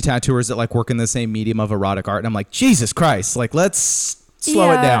Instagram, I'll see tattooers that like work in the same medium of erotic art, and I'm like, Jesus Christ, like let's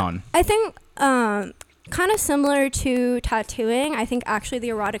slow it down. I think kind of similar to tattooing, I think actually the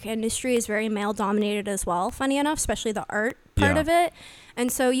erotic industry is very male dominated as well, funny enough, especially the art part of it. And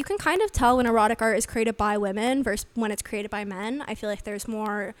so you can kind of tell when erotic art is created by women versus when it's created by men. I feel like there's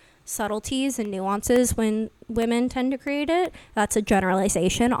more subtleties and nuances when women tend to create it. That's a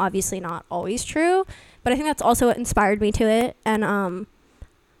generalization, obviously not always true, but I think that's also what inspired me to it. And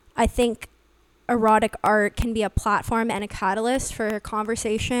I think erotic art can be a platform and a catalyst for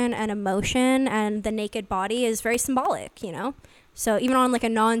conversation and emotion, and the naked body is very symbolic, you know? So even on like a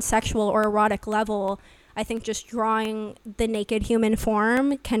non-sexual or erotic level, I think just drawing the naked human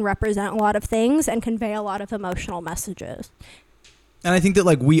form can represent a lot of things and convey a lot of emotional messages. And I think that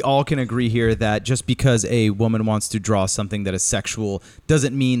like we all can agree here that just because a woman wants to draw something that is sexual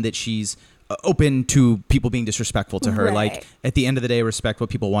doesn't mean that she's open to people being disrespectful to her. Right. Like at the end of the day, respect what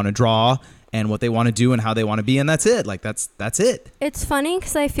people want to draw and what they want to do and how they want to be, and that's it. Like that's it. It's funny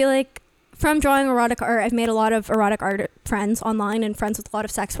because I feel like from drawing erotic art, I've made a lot of erotic art friends online and friends with a lot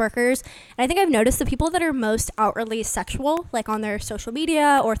of sex workers. And I think I've noticed the people that are most outwardly sexual, like on their social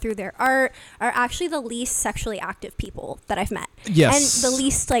media or through their art, are actually the least sexually active people that I've met. Yes. And the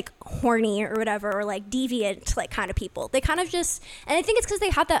least like horny or whatever, or like deviant like kind of people. They kind of just, and I think it's because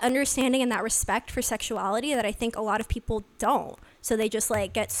they have that understanding and that respect for sexuality that I think a lot of people don't. So they just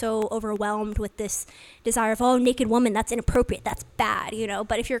like get so overwhelmed with this desire of, oh, naked woman, that's inappropriate, that's bad, you know?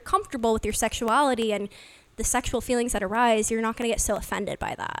 But if you're comfortable with your sexuality and the sexual feelings that arise, you're not going to get so offended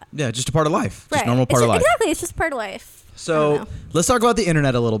by that. Yeah, just a part of life. Right. Just normal part of life. Exactly, it's just part of life. So let's talk about the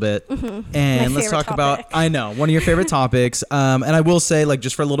internet a little bit. Mm-hmm. And let's talk about, I know, one of your favorite topics. And I will say, like,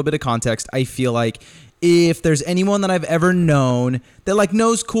 just for a little bit of context, I feel like if there's anyone that I've ever known that like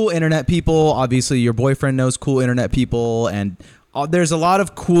knows cool internet people, obviously your boyfriend knows cool internet people, and there's a lot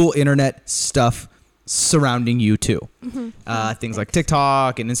of cool internet stuff surrounding you too. Mm-hmm. Things like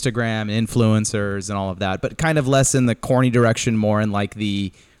TikTok and Instagram and influencers and all of that, but kind of less in the corny direction, more in like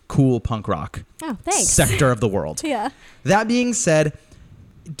the cool punk rock sector of the world. Yeah. That being said,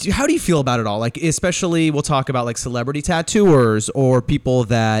 how do you feel about it all? Like, especially we'll talk about like celebrity tattooers or people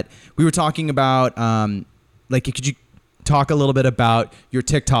that we were talking about. Like, could you talk a little bit about your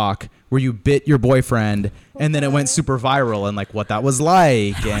TikTok where you bit your boyfriend and then it went super viral and like what that was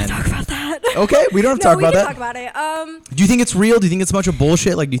like? I don't want to talk about that. Okay, we don't have to talk about that. We can talk about it. Do you think it's real? Do you think it's a bunch of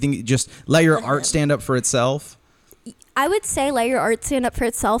bullshit? Like, do you think you just let your art stand up for itself? I would say let your art stand up for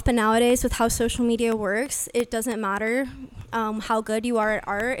itself, but nowadays with how social media works, it doesn't matter how good you are at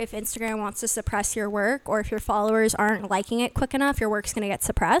art. If Instagram wants to suppress your work, or if your followers aren't liking it quick enough, your work's going to get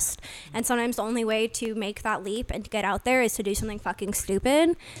suppressed. And sometimes the only way to make that leap and to get out there is to do something fucking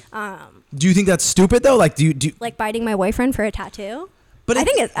stupid. Do you think that's stupid though? Like, do you like biting my boyfriend for a tattoo? But I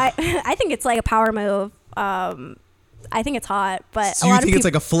think it's like a power move. I think it's hot, but so you think it's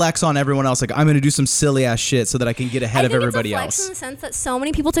like a flex on everyone else? Like, I'm going to do some silly ass shit so that I can get ahead of everybody else. It's a flex in the sense that so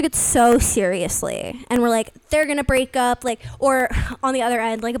many people took it so seriously and were like, they're going to break up. Like, or on the other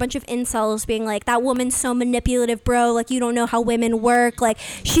end, like a bunch of incels being like, that woman's so manipulative, bro. Like, you don't know how women work. Like,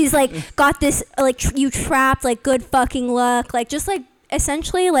 she's like got this, like, you trapped, like, good fucking luck. Like, just like,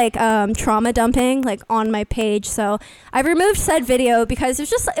 essentially like trauma dumping like on my page. So I've removed said video because it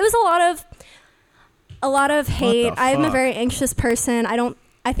was a lot of hate. I'm a very anxious person.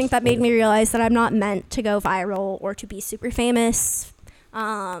 I think that made me realize that I'm not meant to go viral or to be super famous.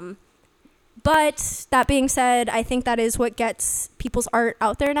 But that being said, I think that is what gets people's art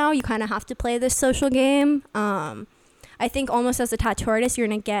out there now. You kind of have to play this social game. I think almost as a tattoo artist, you're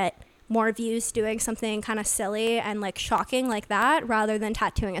going to get more views doing something kind of silly and like shocking like that rather than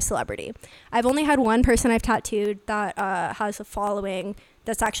tattooing a celebrity. I've only had one person I've tattooed that has a following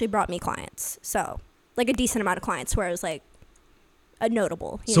that's actually brought me clients. So like a decent amount of clients where it was like a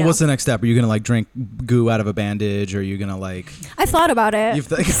notable. So what's the next step? Are you gonna like drink goo out of a bandage, or are you gonna like? I thought about it.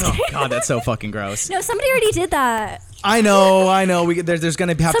 Oh God, that's so fucking gross. No, somebody already did that. I know. There's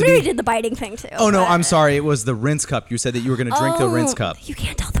gonna have somebody to be. did the biting thing too. Oh no, I'm sorry. It was the rinse cup. You said that you were gonna drink the rinse cup. You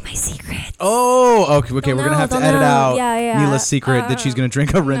can't tell them my secret. Oh, okay. We're gonna have to edit out Milla's secret that she's gonna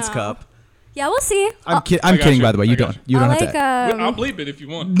drink a rinse cup. Yeah, we'll see. I'm kidding, by the way. You don't have to. I'll bleep it if you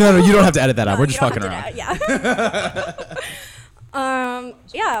want. No, you don't have to edit that out. We're just fucking around.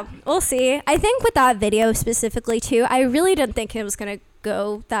 Yeah, we'll see. I think with that video specifically too, I really didn't think it was gonna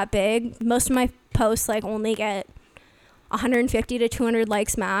go that big. Most of my posts like only get 150 to 200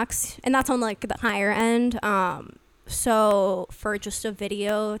 likes max, and that's on like the higher end. So for just a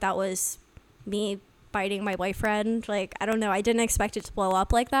video that was me biting my boyfriend, like I don't know, I didn't expect it to blow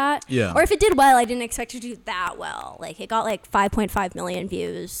up like that. Yeah. Or if it did well, I didn't expect it to do that well. Like it got like 5.5 million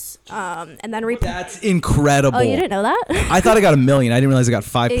views, and then that's incredible. Oh, you didn't know that? I thought it got 1 million. I didn't realize it got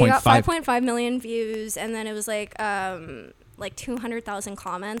 5.5. It got 5.5 million views, and then it was like 200,000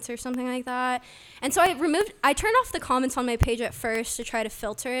 comments or something like that. And so I turned off the comments on my page at first to try to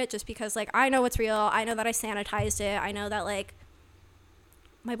filter it, just because like I know it's real. I know that I sanitized it. I know that like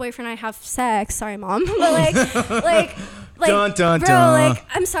my boyfriend and I have sex. Sorry, Mom. But like, dun, dun, bro, dun. like,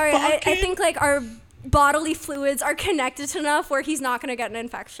 I'm sorry. I think like our bodily fluids are connected enough where he's not gonna get an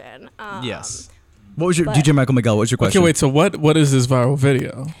infection. Yes. What was your DJ Michael Miguel? What was your question? Okay, wait. So what is this viral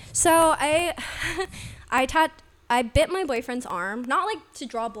video? So I bit my boyfriend's arm, not like to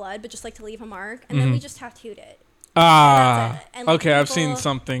draw blood, but just like to leave a mark, and then we just tattooed it. And, okay. I've seen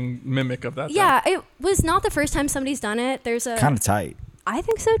something mimic of that. Yeah, it was not the first time somebody's done it. There's a kind of tight. I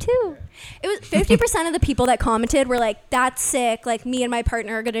think so too. It was 50% of the people that commented were like, "That's sick. Like me and my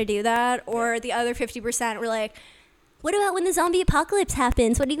partner are gonna do that," or the other 50% were like, "What about when the zombie apocalypse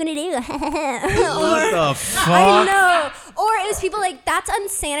happens? What are you gonna do?" What the fuck? I know. Or it was people like, "That's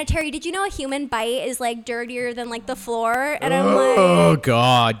unsanitary. Did you know a human bite is like dirtier than like the floor?" And I'm like, "Oh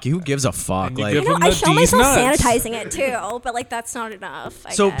God, who gives a fuck?" Like, I show myself sanitizing it too, but like that's not enough.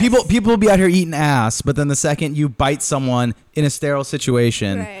 I guess. people will be out here eating ass, but then the second you bite someone in a sterile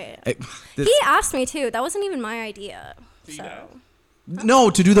situation, right? He asked me too. That wasn't even my idea. So. No,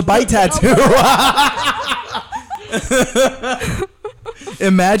 to do the bite tattoo.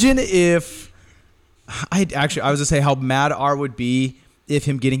 Imagine if I was gonna say how mad R would be if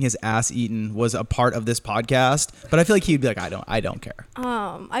him getting his ass eaten was a part of this podcast, but I feel like he'd be like, I don't care.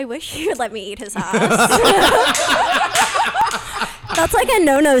 I wish he would let me eat his ass. That's like a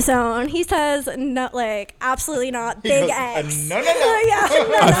no zone. He says no, like absolutely not. Big X. No. Yeah,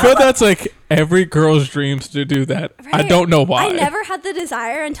 I feel that's like every girl's dreams to do that. Right? I don't know why. I never had the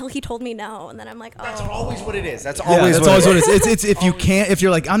desire until he told me no, and then I'm like, oh. That's always what it is. That's always what it is. It's if you can't, if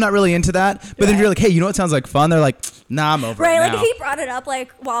you're like, I'm not really into that, but then if you're like, hey, you know what sounds like fun? They're like, nah, I'm over it now. Like if he brought it up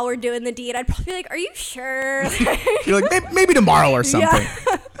like while we're doing the deed, I'd probably be like, are you sure? You're like, maybe tomorrow or something.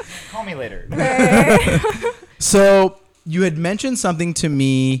 Yeah. Call me later. So you had mentioned something to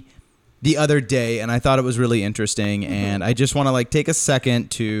me the other day, and I thought it was really interesting, and I just want to like take a second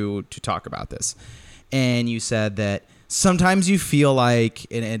to talk about this. And you said that sometimes you feel like,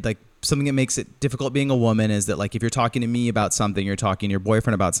 and like something that makes it difficult being a woman is that like if you're talking to me about something, you're talking to your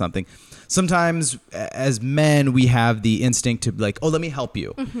boyfriend about something, sometimes as men we have the instinct to be like, oh, let me help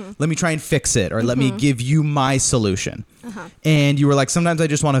you, let me try and fix it, or let me give you my solution. And you were like, sometimes I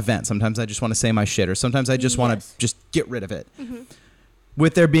just want to vent, sometimes I just want to say my shit, or sometimes I just want to just get rid of it.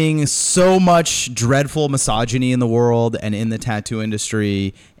 With there being so much dreadful misogyny in the world and in the tattoo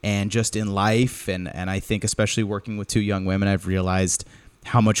industry and just in life, and I think especially working with two young women, I've realized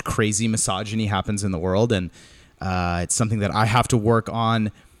how much crazy misogyny happens in the world, and it's something that I have to work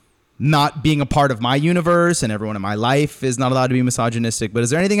on not being a part of my universe, and everyone in my life is not allowed to be misogynistic. But is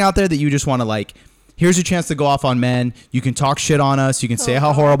there anything out there that you just want to like, here's your chance to go off on men, you can talk shit on us, you can say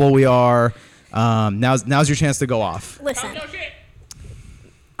how horrible we are, now's your chance to go off. Listen,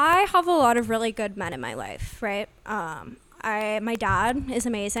 I have a lot of really good men in my life, right? My dad is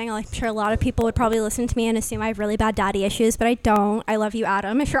amazing. I'm sure a lot of people would probably listen to me and assume I have really bad daddy issues, but I don't. I love you,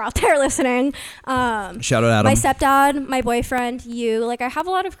 Adam, if you're out there listening. Shout out, Adam. My stepdad, my boyfriend, you. Like, I have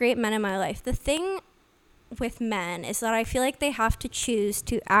a lot of great men in my life. The thing with men is that I feel like they have to choose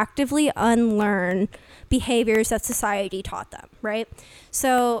to actively unlearn behaviors that society taught them, right?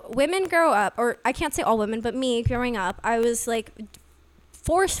 So women grow up, or I can't say all women, but me growing up, I was like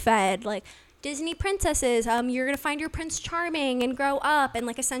force-fed, like Disney princesses, you're gonna find your Prince Charming and grow up, and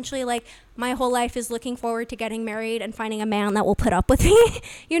like essentially like my whole life is looking forward to getting married and finding a man that will put up with me,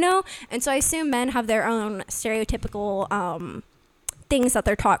 you know? And so I assume men have their own stereotypical things that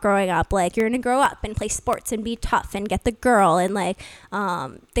they're taught growing up, like you're gonna grow up and play sports and be tough and get the girl, and like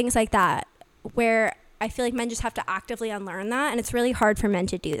things like that, where I feel like men just have to actively unlearn that, and it's really hard for men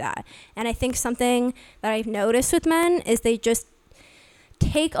to do that. And I think something that I've noticed with men is they just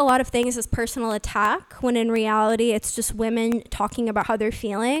take a lot of things as personal attack, when in reality it's just women talking about how they're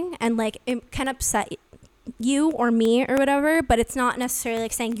feeling, and like it can upset you or me or whatever, but it's not necessarily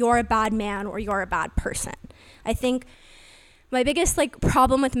like saying you're a bad man or you're a bad person. I think my biggest like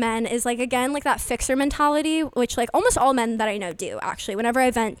problem with men is like, again, like that fixer mentality, which like almost all men that I know do, actually. Whenever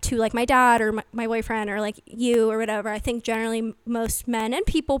I vent to like my dad or my boyfriend or like you or whatever, I think generally most men and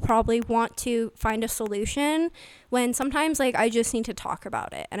people probably want to find a solution, when sometimes like I just need to talk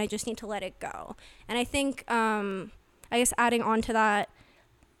about it and I just need to let it go. And I think I guess adding on to that,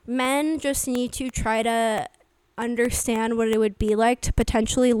 men just need to try to understand what it would be like to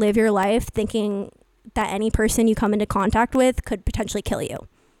potentially live your life thinking that any person you come into contact with could potentially kill you.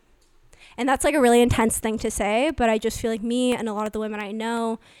 And that's like a really intense thing to say, but I just feel like me and a lot of the women I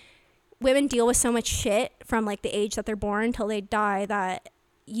know, women deal with so much shit from like the age that they're born till they die, that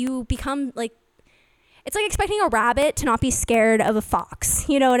you become like, it's like expecting a rabbit to not be scared of a fox.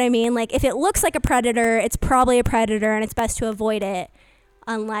 You know what I mean? Like if it looks like a predator, it's probably a predator, and it's best to avoid it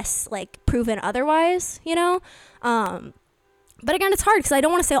unless like proven otherwise, you know? But again, it's hard because I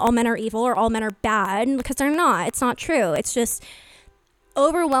don't want to say all men are evil or all men are bad, because they're not. It's not true. It's just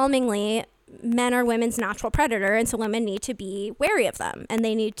overwhelmingly men are women's natural predator, and so women need to be wary of them. And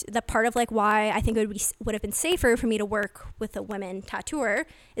they need the part of like why I think it would have been safer for me to work with a women tattooer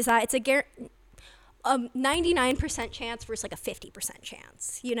is that it's a 99% chance versus like a 50%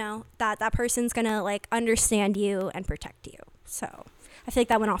 chance, you know, that person's gonna like understand you and protect you. So I feel like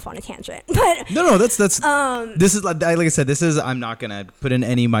that went off on a tangent, but no, that's this is like I said, I'm not gonna put in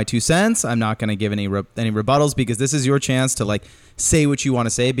any of my 2 cents. I'm not gonna give any rebuttals, because this is your chance to like say what you want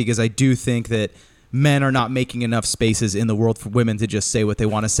to say, because I do think that men are not making enough spaces in the world for women to just say what they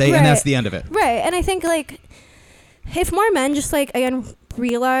want to say, right. And that's the end of it. Right, and I think like if more men just like again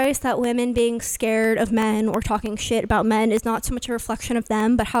realize that women being scared of men or talking shit about men is not so much a reflection of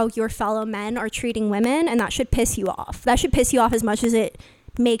them, but how your fellow men are treating women, and that should piss you off. That should piss you off as much as it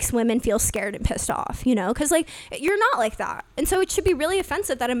makes women feel scared and pissed off, you know, because like you're not like that. And so it should be really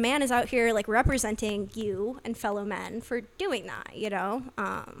offensive that a man is out here like representing you and fellow men for doing that, you know.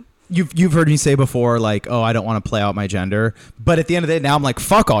 You've heard me say before, like, oh, I don't want to play out my gender, but at the end of the day now I'm like,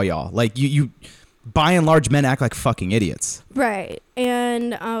 fuck all y'all. Like you by and large, men act like fucking idiots. Right.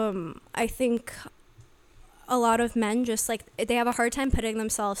 And I think a lot of men just like, they have a hard time putting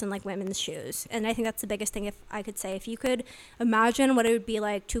themselves in like women's shoes. And I think that's the biggest thing. If I could say, if you could imagine what it would be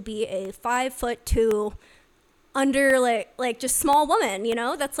like to be a 5'2" under like just small woman, you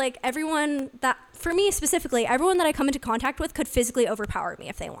know, that's like everyone that, for me specifically, everyone that I come into contact with could physically overpower me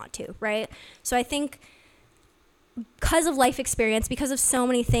if they want to. Right. So I think because of life experience, because of so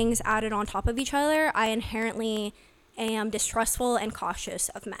many things added on top of each other, I inherently am distrustful and cautious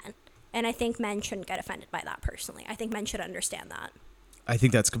of men. And I think men shouldn't get offended by that personally. I think men should understand that. I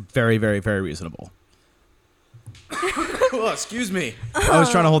think that's very, very, very reasonable. Oh, excuse me. I was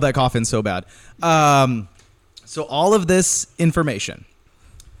trying to hold that cough in so bad. So all of this information,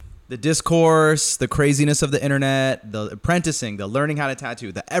 the discourse, the craziness of the internet, the apprenticing, the learning how to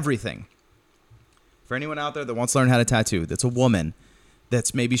tattoo, the everything. For anyone out there that wants to learn how to tattoo, that's a woman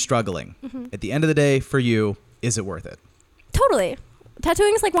that's maybe struggling. Mm-hmm. At the end of the day, for you, is it worth it? Totally.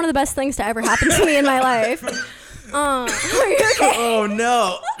 Tattooing is like one of the best things to ever happen to me in my life. Are you okay? Oh,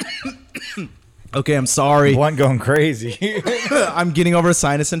 no. Okay, I'm sorry. One going crazy. I'm getting over a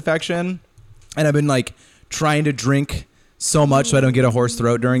sinus infection, and I've been like trying to drink so much so I don't get a hoarse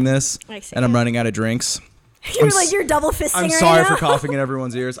throat during this, and I'm running out of drinks. You're double fisting right now. I'm sorry for coughing in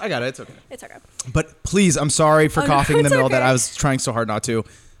everyone's ears. I got it. It's okay. It's okay. But please, I'm sorry for coughing in the middle of that. Okay. I was trying so hard not to.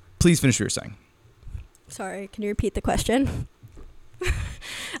 Please finish what you're saying. Sorry. Can you repeat the question?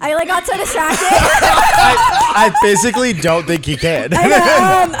 I like got so distracted. I physically don't think he can.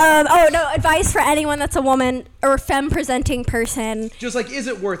 Advice for anyone that's a woman or femme presenting person. Just like, is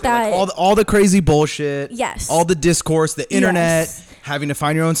it worth it? Like all the crazy bullshit. Yes. All the discourse, the internet. Yes. Having to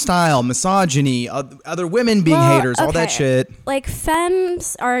find your own style, misogyny, other women being haters, all that shit. Like,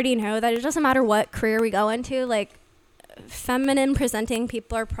 femmes already know that it doesn't matter what career we go into, like, feminine presenting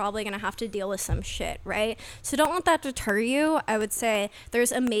people are probably going to have to deal with some shit, right? So don't let that deter you. I would say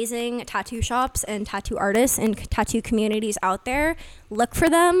there's amazing tattoo shops and tattoo artists and tattoo communities out there. Look for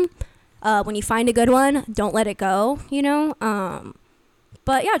them. When you find a good one, don't let it go, you know?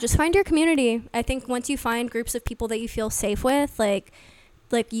 But yeah, just find your community. I think once you find groups of people that you feel safe with, like,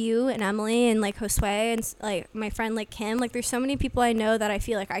 like you and Emily and like Josue and like my friend like Kim, like there's so many people I know that I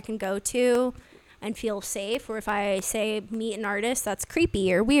feel like I can go to and feel safe, or if I say meet an artist that's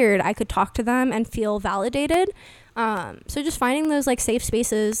creepy or weird, I could talk to them and feel validated. So just finding those like safe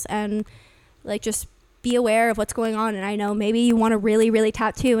spaces and like just be aware of what's going on. And I know maybe you want to really, really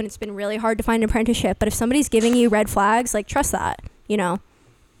tattoo and it's been really hard to find an apprenticeship, but if somebody's giving you red flags, like trust that, you know.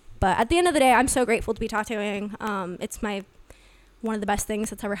 But at the end of the day, I'm so grateful to be tattooing. It's one of the best things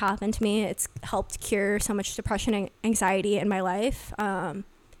that's ever happened to me. It's helped cure so much depression and anxiety in my life.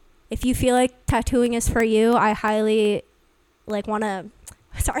 If you feel like tattooing is for you, I highly I want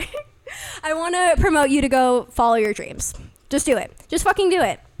to promote you to go follow your dreams. Just do it. Just fucking do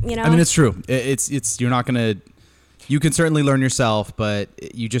it. You know? I mean, it's true. It's you're not going to, you can certainly learn yourself, but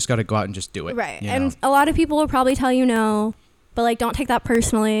you just got to go out and just do it. Right. And a lot of people will probably tell you no, but like, don't take that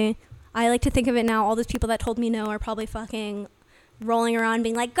personally. I like to think of it now. All those people that told me no are probably fucking rolling around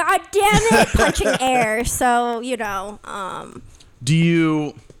being like, God damn it, punching air. So, you know, do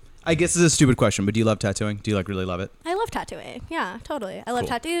you, I guess this is a stupid question, but do you love tattooing? Do you like really love it? I love tattooing. Yeah, totally. I love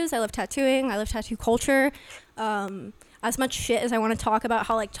tattoos. I love tattooing. I love tattoo culture. As much shit as I want to talk about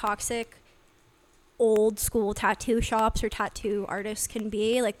how like toxic old school tattoo shops or tattoo artists can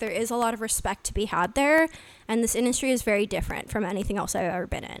be, like there is a lot of respect to be had there, and this industry is very different from anything else I've ever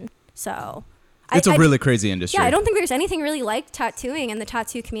been in. So it's a really crazy industry. Yeah, I don't think there's anything really like tattooing in the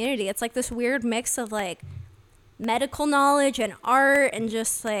tattoo community. It's like this weird mix of like medical knowledge and art and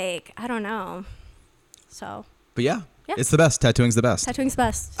just like, I don't know. So but yeah, it's the best. Tattooing's the best. Tattooing's the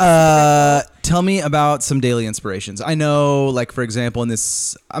best. Tell me about some daily inspirations. I know, like, for example, in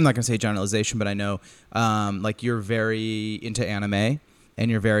this, I'm not going to say generalization, but I know, like, you're very into anime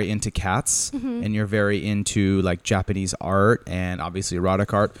and you're very into cats and you're very into, like, Japanese art and obviously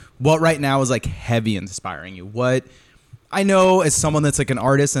erotic art. What right now is, like, heavy inspiring you? What, I know as someone that's, like, an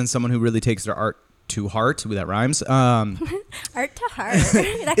artist and someone who really takes their art to heart, that rhymes. Art to heart.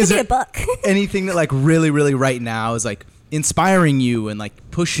 That could be a book. Anything that like really, really right now is like inspiring you and like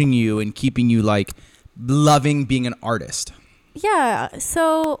pushing you and keeping you like loving being an artist? Yeah.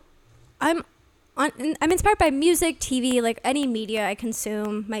 So I'm inspired by music, TV, like any media I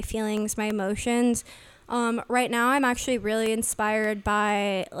consume, my feelings, my emotions. Right now, I'm actually really inspired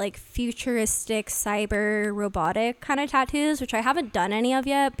by like futuristic cyber robotic kind of tattoos, which I haven't done any of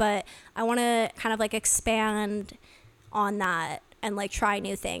yet, but I want to kind of like expand on that and like try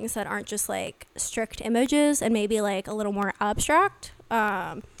new things that aren't just like strict images and maybe like a little more abstract.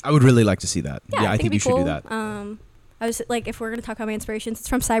 I would really like to see that. Yeah, I think you should do that. I was like, if we're going to talk about my inspirations, it's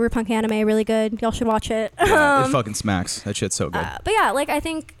from cyberpunk anime, really good. Y'all should watch it. Yeah, it fucking smacks. That shit's so good. But yeah, like I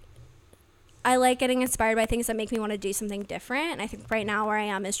think I like getting inspired by things that make me want to do something different. And I think right now where I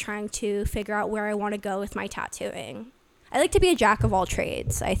am is trying to figure out where I want to go with my tattooing. I like to be a jack of all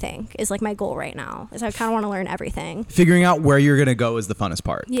trades, I think, is like my goal right now, is I kind of want to learn everything. Figuring out where you're going to go is the funnest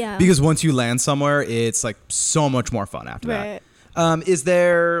part. Yeah. Because once you land somewhere, it's like so much more fun after that. Is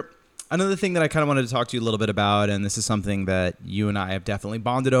there another thing that I kind of wanted to talk to you a little bit about, and this is something that you and I have definitely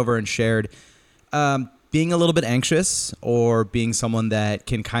bonded over and shared, being a little bit anxious or being someone that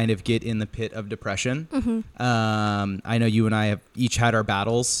can kind of get in the pit of depression. I know you and I have each had our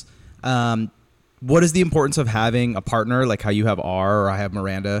battles. What is the importance of having a partner like how you have R or I have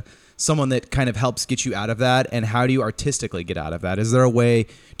Miranda, someone that kind of helps get you out of that? And how do you artistically get out of that? Is there a way,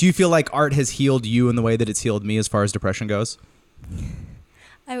 do you feel like art has healed you in the way that it's healed me as far as depression goes?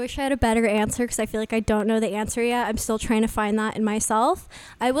 I wish I had a better answer because I feel like I don't know the answer yet. I'm still trying to find that in myself.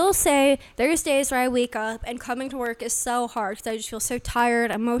 I will say there's days where I wake up and coming to work is so hard because I just feel so tired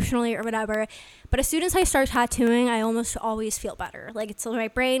emotionally or whatever. But as soon as I start tattooing, I almost always feel better. Like it's my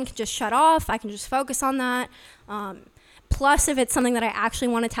brain can just shut off. I can just focus on that. Plus, if it's something that I actually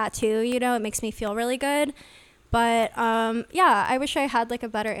want to tattoo, you know, it makes me feel really good. But yeah, I wish I had like a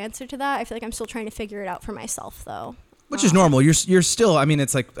better answer to that. I feel like I'm still trying to figure it out for myself though. Which is normal. You're still, I mean,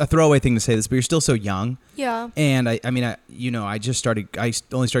 it's like a throwaway thing to say this, but you're still so young. Yeah. And I only started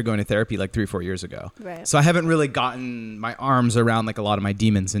going to therapy like 3 or 4 years ago. Right. So I haven't really gotten my arms around like a lot of my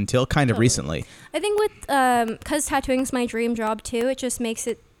demons until kind of recently. I think with, cause tattooing's my dream job too, it just makes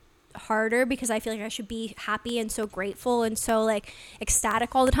it harder because I feel like I should be happy and so grateful and so like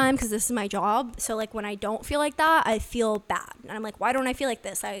ecstatic all the time because this is my job. So like when I don't feel like that, I feel bad. And I'm like, why don't I feel like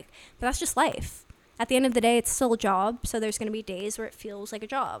this? But that's just life. At the end of the day, it's still a job, so there's going to be days where it feels like a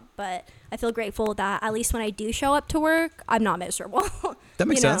job. But I feel grateful that at least when I do show up to work, I'm not miserable. That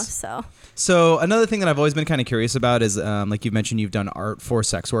makes sense. So another thing that I've always been kind of curious about is, like you've mentioned, you've done art for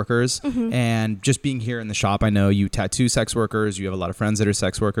sex workers. And just being here in the shop, I know you tattoo sex workers. You have a lot of friends that are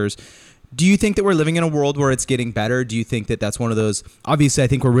sex workers. Do you think that we're living in a world where it's getting better? Do you think that that's one of those? Obviously, I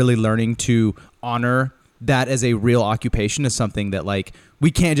think we're really learning to honor that as a real occupation, as something that like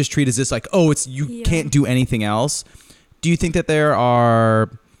we can't just treat as this like, oh, it's you can't do anything else. Do you think that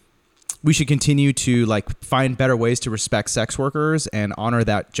we should continue to like find better ways to respect sex workers and honor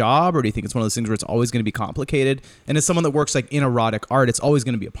that job? Or do you think it's one of those things where it's always going to be complicated? And as someone that works like in erotic art, it's always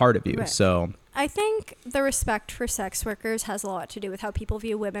going to be a part of you. Right. So I think the respect for sex workers has a lot to do with how people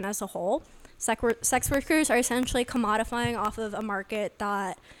view women as a whole. Sex workers are essentially commodifying off of a market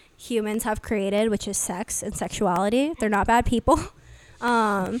that humans have created, which is sex and sexuality. They're not bad people.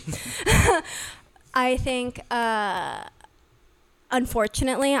 I think,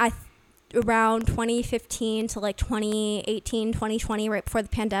 unfortunately, around 2015 to like 2018, 2020, right before the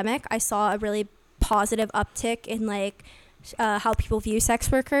pandemic, I saw a really positive uptick in like how people view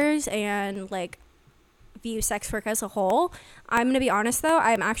sex workers and like view sex work as a whole. I'm going to be honest though,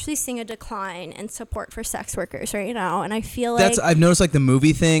 I'm actually seeing a decline in support for sex workers right now, and I feel like I've noticed like the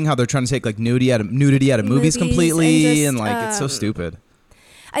movie thing, how they're trying to take like nudity out of movies completely, and like it's so stupid.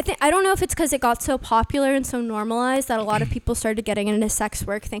 I don't know if it's because it got so popular and so normalized that a lot of people started getting into sex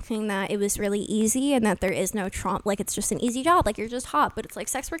work thinking that it was really easy and that there is no trauma, like it's just an easy job, like you're just hot. But it's like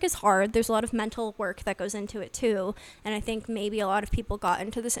sex work is hard. There's a lot of mental work that goes into it too. And I think maybe a lot of people got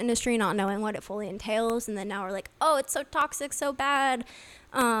into this industry not knowing what it fully entails, and then now we're like, oh, it's so toxic, so bad.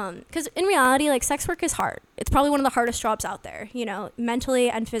 Because in reality, like sex work is hard. It's probably one of the hardest jobs out there, you know, mentally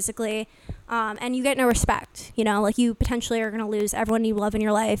and physically. And you get no respect, you know, like you potentially are going to lose everyone you love in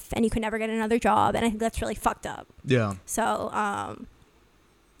your life and you can never get another job. And I think that's really fucked up. Yeah. So,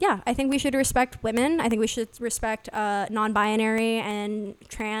 yeah, I think we should respect women. I think we should respect non-binary and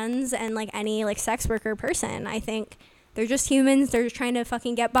trans and like any like sex worker person. I think they're just humans. They're just trying to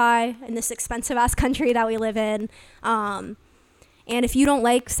fucking get by in this expensive ass country that we live in. And if you don't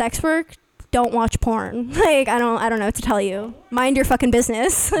like sex work, don't watch porn. Like, I don't know what to tell you. Mind your fucking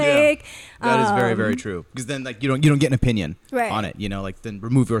business. Like, that is very, very true. Because then, like, you don't get an opinion on it. You know, like, then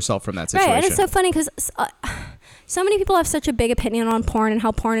remove yourself from that situation. Right, and it's so funny because so many people have such a big opinion on porn and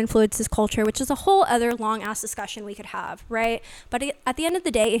how porn influences culture, which is a whole other long ass discussion we could have, right? But at the end of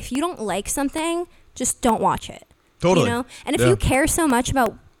the day, if you don't like something, just don't watch it. Totally. You know, and if you care so much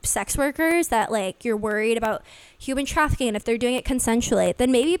about sex workers that like you're worried about human trafficking and if they're doing it consensually,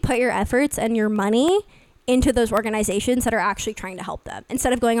 then maybe put your efforts and your money into those organizations that are actually trying to help them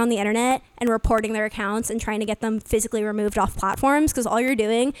instead of going on the internet and reporting their accounts and trying to get them physically removed off platforms, because all you're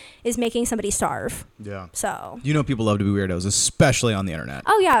doing is making somebody starve. Yeah. So you know, people love to be weirdos, especially on the internet.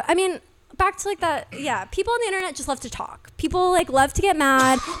 Oh yeah, I mean, back to like that, yeah, people on the internet just love to talk. People like love to get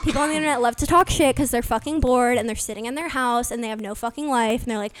mad. People on the internet love to talk shit because they're fucking bored and they're sitting in their house and they have no fucking life,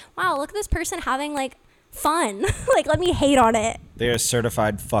 and they're like, wow, look at this person having like fun. Like, let me hate on it. They're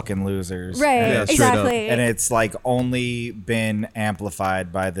certified fucking losers. Right, yeah, exactly. And it's like only been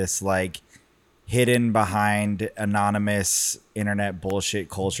amplified by this like hidden behind anonymous internet bullshit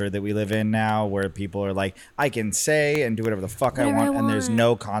culture that we live in now, where people are like, I can say and do whatever the fuck I want, and there's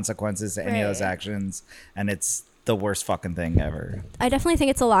no consequences to any of those actions, and it's the worst fucking thing ever. I definitely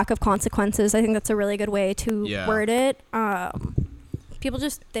think it's a lack of consequences. I think that's a really good way to word it. People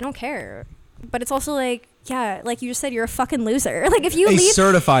just, they don't care. But it's also like, yeah, like you just said, you're a fucking loser. Like if you leave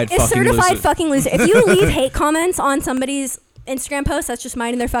certified fucking loser. If you leave hate comments on somebody's Instagram post that's just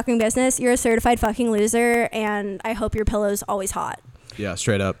minding their fucking business, you're a certified fucking loser, and I hope your pillow's always hot. Yeah,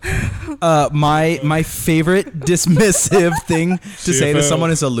 straight up. My favorite dismissive thing to say to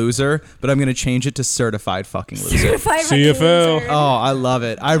someone is a loser, but I'm gonna change it to certified fucking loser. Certified CFL. Loser. Oh, I love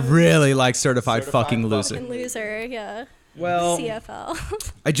it. I really like certified fucking loser. Fucking loser, yeah. Well,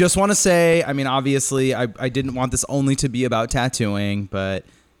 CFL. I just want to say, I mean, obviously, I didn't want this only to be about tattooing, but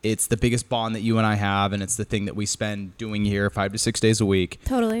it's the biggest bond that you and I have, and it's the thing that we spend doing here 5 to 6 days a week.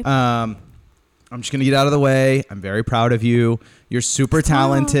 Totally. I'm just going to get out of the way. I'm very proud of you. You're super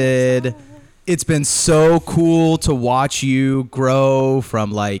talented. It's been so cool to watch you grow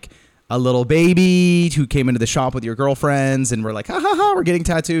from like a little baby who came into the shop with your girlfriends and we're like, ha ha ha, we're getting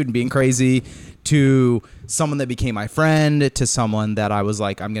tattooed and being crazy, to someone that became my friend, to someone that I was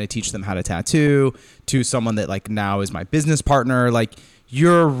like, I'm going to teach them how to tattoo, to someone that like now is my business partner. Like,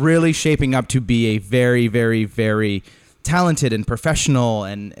 you're really shaping up to be a very, very, very talented and professional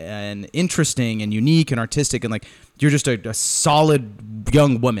and interesting and unique and artistic. And like, you're just a solid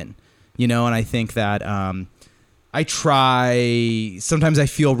young woman, you know? And I think that, sometimes I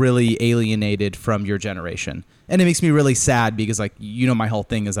feel really alienated from your generation, and it makes me really sad because like, you know, my whole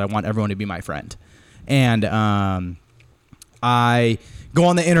thing is I want everyone to be my friend. And, I go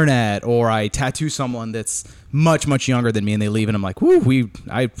on the internet or I tattoo someone that's much, much younger than me and they leave and I'm like, whoo,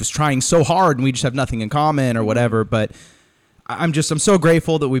 I was trying so hard and we just have nothing in common or whatever. But I'm so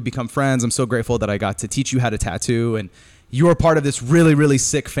grateful that we've become friends. I'm so grateful that I got to teach you how to tattoo, and you're part of this really, really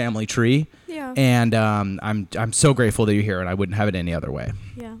sick family tree. Yeah. And I'm so grateful that you're here, and I wouldn't have it any other way.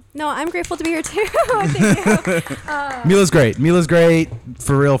 Yeah. No, I'm grateful to be here too. Thank you. Mila's great. Mila's great.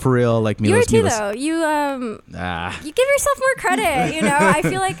 For real. Like Mila's. You are too, though. You give yourself more credit. You know, I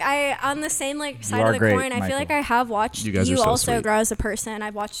feel like on the same like side of the coin. I feel like I have watched you so also sweet. grow as a person.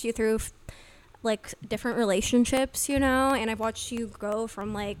 I've watched you through like different relationships, you know, and I've watched you grow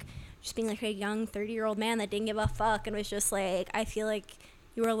from like just being like a young 30-year-old man that didn't give a fuck and was just like, I feel like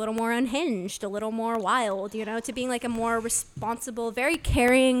you were a little more unhinged, a little more wild, you know, to being like a more responsible, very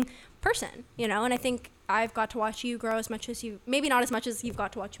caring person, you know. And I think I've got to watch you grow as much as maybe not as much as you've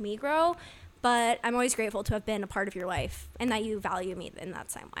got to watch me grow, but I'm always grateful to have been a part of your life and that you value me in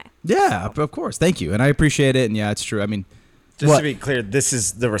that same way. Yeah, of course. Thank you. And I appreciate it. And yeah, it's true. I mean, just to be clear, this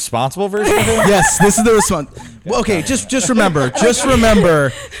is the responsible version of it? Yes, this is the response. Well, okay, just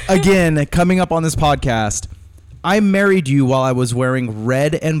remember, again, coming up on this podcast, I married you while I was wearing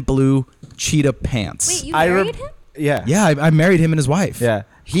red and blue cheetah pants. Wait, you married him? Yeah. Yeah, I married him and his wife. Yeah.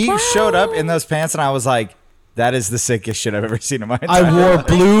 He showed up in those pants, and I was like, that is the sickest shit I've ever seen in my entire I wore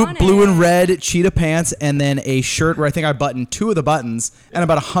life. blue and red cheetah pants and then a shirt where I think I buttoned 2 of the buttons and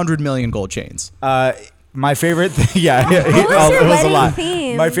about 100 million gold chains. My favorite thing, yeah, What was your it was a wedding lot.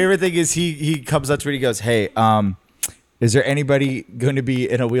 theme? My favorite thing is he comes up to me and he goes, hey, is there anybody going to be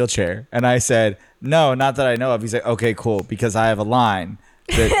in a wheelchair? And I said, no, not that I know of. He's like, okay, cool, because I have a line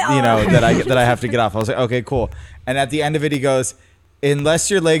that you know that I have to get off. I was like, okay, cool. And at the end of it, he goes, unless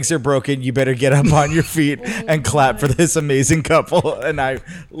your legs are broken, you better get up on your feet and clap for this amazing couple. And I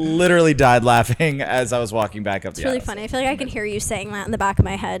literally died laughing as I was walking back up the aisle. It's really funny. I feel like I can hear you saying that in the back of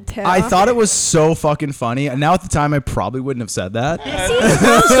my head too. I thought it was so fucking funny. And now at the time, I probably wouldn't have said that.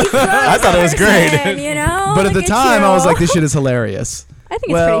 I thought it was great. You know? But at the time, I was like, this shit is hilarious. I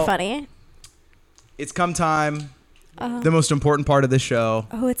think it's pretty funny. It's come time. The most important part of the show.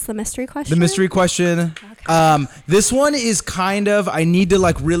 Oh, it's the mystery question? The mystery question. Okay. This one is kind of, I need to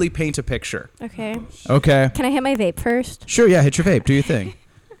like really paint a picture. Okay. Okay. Can I hit my vape first? Sure, yeah, hit your vape. Do your thing.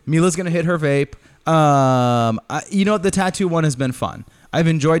 Mila's going to hit her vape. You know what? The tattoo one has been fun. I've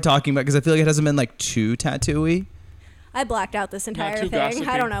enjoyed talking about it because I feel like it hasn't been like too tattoo-y. I blacked out this entire thing. gossipy.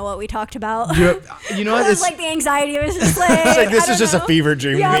 I don't know what we talked about. You know what? It was like the anxiety was just like, It's like this I is don't just know. a fever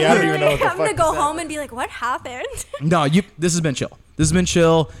dream Yeah, to me. I don't even know what the I'm fuck going to go is home and be like, what happened? No, this has been chill. This has been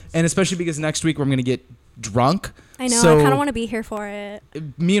chill, and especially because next week we're going to get drunk. I know. So I kind of want to be here for it.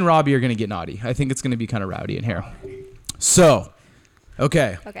 me and Robbie are going to get naughty. I think it's going to be kind of rowdy in here. So,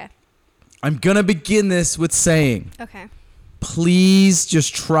 okay. Okay. I'm going to begin this with saying, Okay. please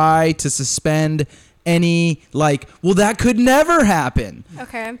just try to suspend any, like, well, that could never happen.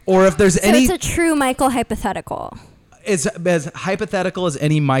 Okay. Or if there's So any... it's a true Michael hypothetical. It's as hypothetical as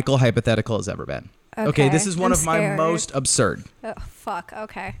any Michael hypothetical has ever been. Okay, this is one I'm of my scared. most absurd. Oh, fuck.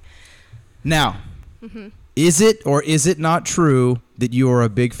 Okay. Now, is it or is it not true that you are a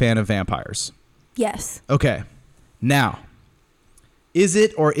big fan of vampires? Yes. Okay. Now, is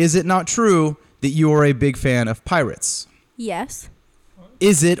it or is it not true that you are a big fan of pirates? Yes.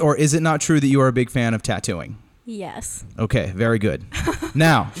 Is it or is it not true that you are a big fan of tattooing? Yes. Okay, very good.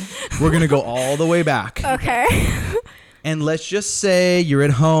 Now, we're going to go all the way back. Okay. And let's just say you're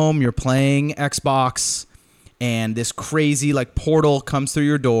at home, you're playing Xbox, and this crazy like portal comes through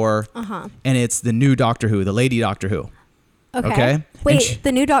your door, and it's the new Doctor Who, the lady Doctor Who. Okay? And Wait,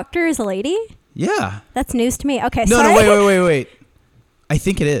 the new Doctor is a lady? Yeah. That's news to me. Okay, No, sorry. no, wait. I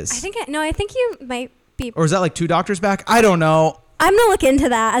think it is. I think you might be. Or is that like 2 doctors back? I don't know. I'm going to look into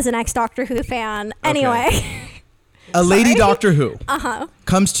that as an ex-Doctor Who fan. Anyway. A lady Doctor Who Uh-huh.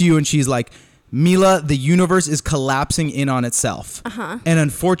 comes to you and she's like, Milla, the universe is collapsing in on itself. And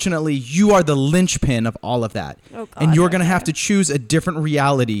unfortunately, you are the linchpin of all of that. Oh, God, and you're going to okay. have to choose a different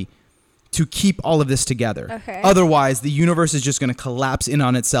reality to keep all of this together. Okay. Otherwise, the universe is just going to collapse in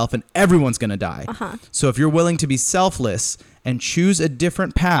on itself and everyone's going to die. So if you're willing to be selfless and choose a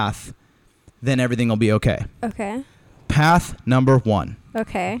different path, then everything will be okay. Okay. Path number 1.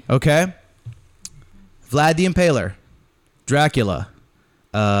 Okay. Okay? Vlad the Impaler, Dracula,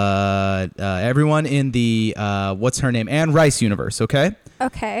 everyone in the, what's her name, Anne Rice universe, okay?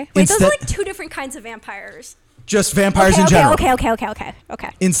 Okay. Wait, those Instead- are like 2 different kinds of vampires. Just vampires in general.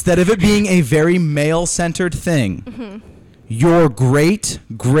 Okay. Instead of it being a very male-centered thing, your great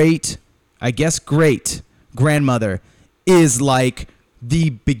grandmother is like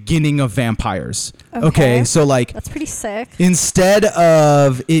the beginning of vampires. Okay, so like that's pretty sick. Instead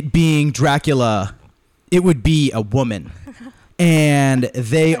of it being Dracula, it would be a woman. And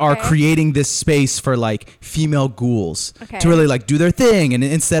they are creating this space for like female ghouls to really like do their thing. And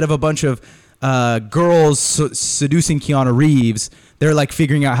instead of a bunch of girls seducing Keanu Reeves, they're like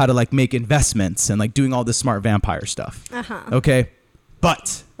figuring out how to like make investments and like doing all this smart vampire stuff. Okay,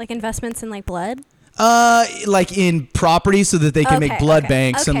 but like investments in like blood. Like in property so that they can make blood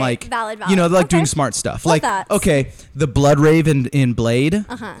banks and like valid. You know, like doing smart stuff. Love like that. Okay, the Blood Raven in Blade.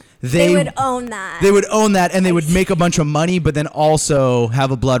 They would own that. They would own that, and they would make a bunch of money, but then also have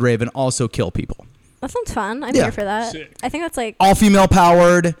a Blood Raven also kill people. That sounds fun. I'm here for that. Sick. I think that's like all female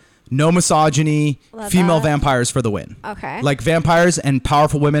powered, no misogyny, female vampires for the win. Okay. Like vampires and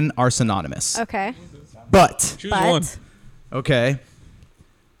powerful women are synonymous. Okay. But choose one. Okay,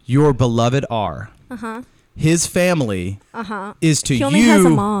 your beloved R. His family is to you. He only has a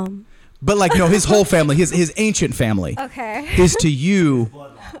mom. But like no, his whole family, his ancient family, is to you.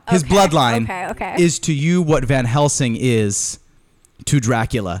 His bloodline is to you what Van Helsing is to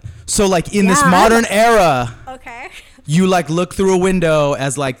Dracula. So like in this modern era, you like look through a window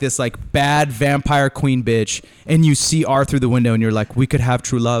as like this like bad vampire queen bitch, and you see R through the window, and you're like, we could have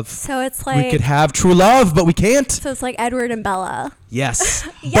true love. So it's like we could have true love, but we can't. So it's like Edward and Bella. Yes.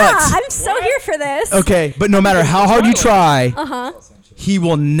 Yeah, I'm so here for this. Okay, but no matter how hard you try, he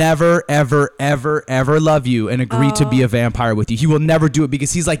will never, ever, ever, ever love you and agree to be a vampire with you. He will never do it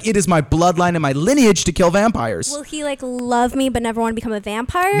because he's like, it is my bloodline and my lineage to kill vampires. Will he like love me but never want to become a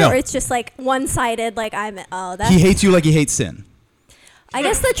vampire? No. Or it's just like one-sided, like he hates you like he hates sin. I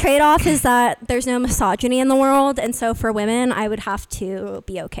guess the trade-off is that there's no misogyny in the world, and so for women, I would have to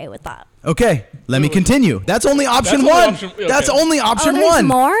be okay with that. Okay, let me continue. That's only option one. That's only option one.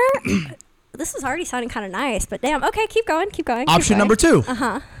 More? This is already sounding kind of nice, but damn. Okay, keep going. Option number 2.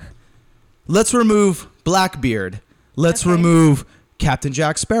 Let's remove Blackbeard. Let's remove Captain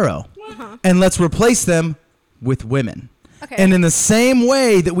Jack Sparrow. And let's replace them with women. Okay. And in the same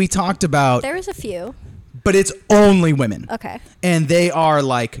way that we talked about... There was a few. But it's only women. Okay. And they are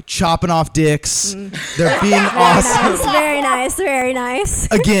like chopping off dicks. They're being awesome. Very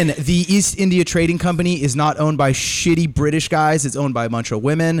nice. Again, the East India Trading Company is not owned by shitty British guys. It's owned by a bunch of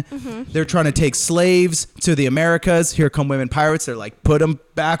women. They're trying to take slaves to the Americas. Here come women pirates. They're like, put them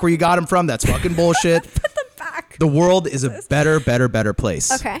back where you got them from. That's fucking bullshit. Put them back. The world is a better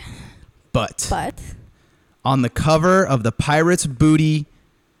place. Okay. But on the cover of the Pirate's Booty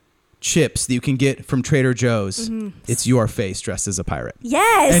chips that you can get from Trader Joe's, it's your face dressed as a pirate.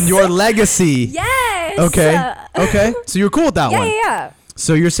 Yes. And your legacy. Yes. Okay. So you're cool with that one. Yeah.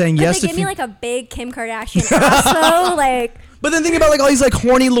 So you're saying but yes. They give me like a big Kim Kardashian ass though, like. But then think about like all these like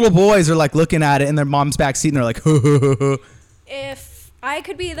horny little boys are like looking at it in their mom's backseat and they're like, If I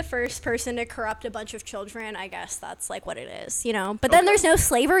could be the first person to corrupt a bunch of children, I guess that's like what it is, you know. But then there's no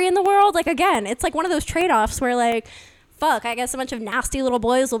slavery in the world. Like again, it's like one of those trade-offs where like. Fuck, I guess a bunch of nasty little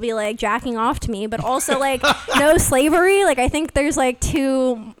boys will be like jacking off to me, but also like no slavery. Like I think there's like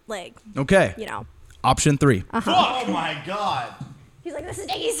two, like, okay, you know. Option 3. Oh my God. He's like, this is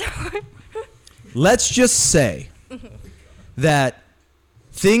Iggy's. Let's just say that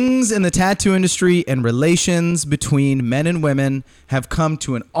things in the tattoo industry and relations between men and women have come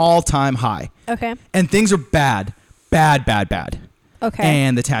to an all-time high. Okay. And things are bad. Okay.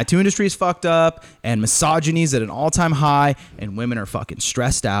 And the tattoo industry is fucked up, and misogyny is at an all-time high, and women are fucking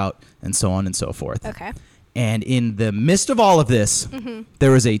stressed out, and so on and so forth. Okay. And in the midst of all of this,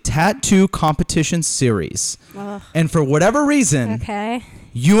 there is a tattoo competition series. And for whatever reason,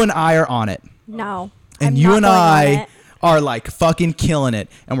 you and I are on it. No. And you and I are like fucking killing it,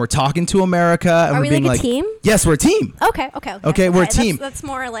 and we're talking to America, and are we're being like like a team? Yes, we're a team. Okay, we're a team. That's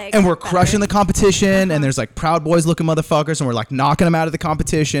more like, and we're crushing the competition, and there's like Proud Boys looking motherfuckers, and we're like knocking them out of the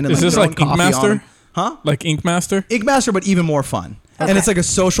competition. And is this like Ink Master? Huh? Like Ink Master? Ink Master, but even more fun. And it's like a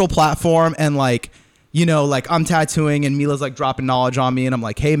social platform, and like, you know, like I'm tattooing and Mila's like dropping knowledge on me, and I'm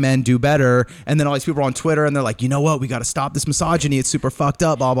like, hey men, do better. And then all these people are on Twitter and they're like, you know what, we got to stop this misogyny, it's super fucked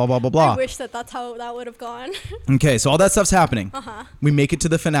up, blah blah blah blah blah. I wish that's how that would have gone. Okay, so all that stuff's happening. We make it to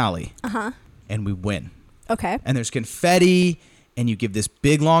the finale. And we win. Okay. And there's confetti, and you give this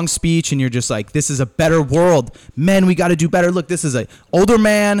big long speech, and you're just like, this is a better world. Men, we got to do better. Look, this is an older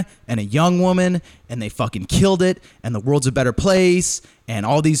man and a young woman, and they fucking killed it, and the world's a better place, and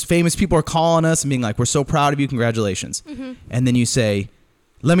all these famous people are calling us and being like, we're so proud of you, congratulations. And then you say,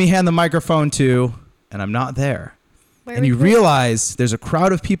 let me hand the microphone to, and I'm not there. And you realize there's a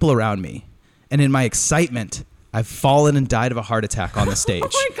crowd of people around me, and in my excitement, I've fallen and died of a heart attack on the stage.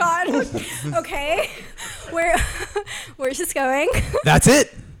 Oh my God. Okay. Where's this going? That's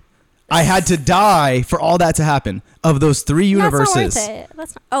it. I had to die for all that to happen. Of those 3 universes, That's not worth it.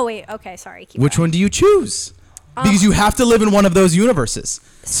 That's not, oh wait, okay, sorry. Which one do you choose? Because you have to live in one of those universes.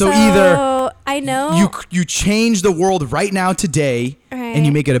 So either I know you change the world right now today, and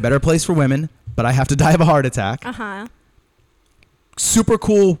you make it a better place for women, but I have to die of a heart attack. Super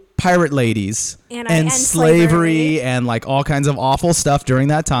cool pirate ladies and slavery and like all kinds of awful stuff during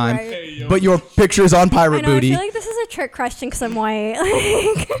that time. Right. But your picture's on pirate booty. I feel like this is a trick question because I'm white.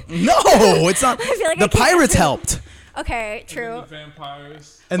 No, it's not. I feel like the pirates helped. Okay, true. And the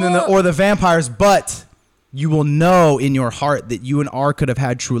vampires. And then the vampires, but you will know in your heart that you and R could have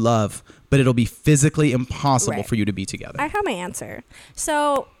had true love, but it'll be physically impossible for you to be together. I have my answer.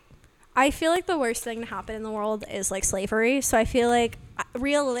 So I feel like the worst thing to happen in the world is like slavery. So I feel like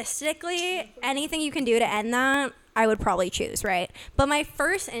realistically, anything you can do to end that, I would probably choose, right? But my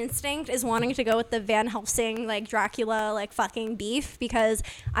first instinct is wanting to go with the Van Helsing, like Dracula, like fucking beef, because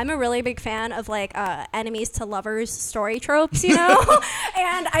I'm a really big fan of like enemies to lovers story tropes, you know?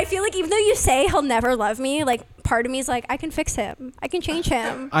 And I feel like even though you say he'll never love me, like part of me is like, I can fix him. I can change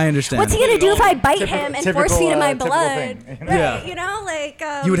him. I understand. What's he going to do if I bite him and force feed him my blood? Thing, you know? Right, yeah. You know, like...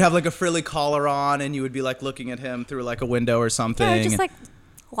 you would have like a frilly collar on and you would be like looking at him through like a window or something. Yeah, just like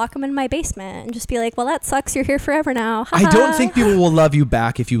lock him in my basement and just be like, well, that sucks. You're here forever now. I don't think people will love you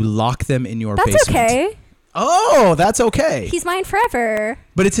back if you lock them in your basement. That's okay. Oh, that's okay. He's mine forever.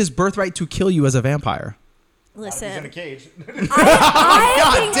 But it's his birthright to kill you as a vampire. Listen, he's in a cage.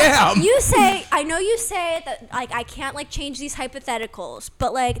 God damn. You say, I know you say that like I can't like change these hypotheticals,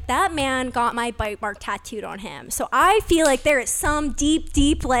 but like that man got my bite mark tattooed on him. So I feel like there is some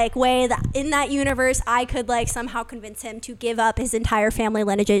deep like way that in that universe I could like somehow convince him to give up his entire family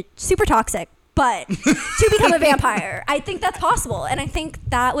lineage. Super toxic, but to become a vampire. I think that's possible, and I think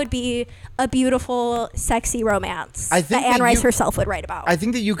that would be a beautiful, sexy romance that Anne Rice herself would write about. I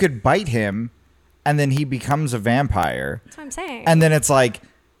think that you could bite him and then he becomes a vampire. That's what I'm saying. And then it's like,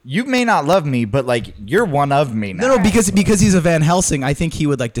 you may not love me, but like you're one of me now. No, because he's a Van Helsing, I think he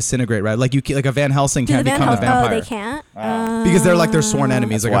would like disintegrate, right? Like like a Van Helsing can't become a vampire. Oh, they can't. Because they're sworn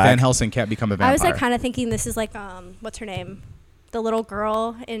enemies. Like a Van Helsing can't become a vampire. I was like kind of thinking this is like what's her name, the little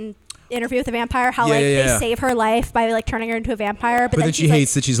girl in Interview with the Vampire. How they save her life by like turning her into a vampire, but then she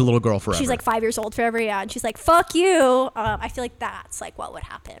hates that she's a little girl forever. She's like 5 years old forever, and she's like, "Fuck you." I feel like that's like what would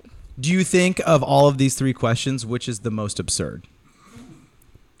happen. Do you think of all of these 3 questions, which is the most absurd?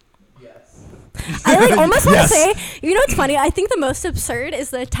 I like almost want to say, you know what's funny? I think the most absurd is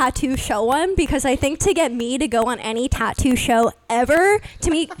the tattoo show one, because I think to get me to go on any tattoo show ever,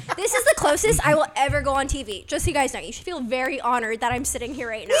 to me, this is the closest I will ever go on TV. Just so you guys know, you should feel very honored that I'm sitting here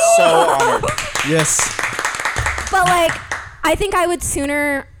right now. So honored. Yes. But like, I think I would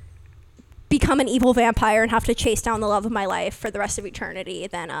sooner become an evil vampire and have to chase down the love of my life for the rest of eternity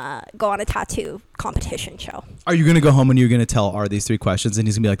than go on a tattoo competition show. Are you going to go home and you're going to tell R these 3 questions and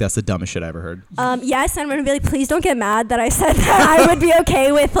he's going to be like, that's the dumbest shit I ever heard? Yes, and I'm going to be like, please don't get mad that I said that I would be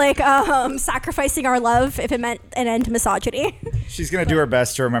okay with like sacrificing our love if it meant an end to misogyny. She's going to do her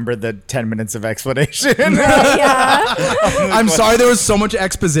best to remember the 10 minutes of explanation. Yeah. I'm sorry there was so much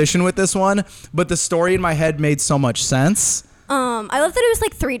exposition with this one, but the story in my head made so much sense. I love that it was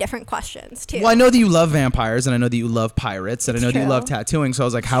like 3 different questions too. Well, I know that you love vampires and I know that you love pirates and I know that you love tattooing. So I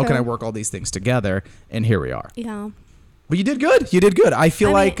was like, how can I work all these things together? And here we are. Yeah. But you did good. You did good. I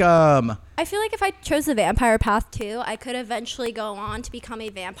feel like if I chose the vampire path too, I could eventually go on to become a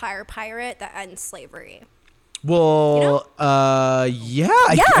vampire pirate that ends slavery. Well, I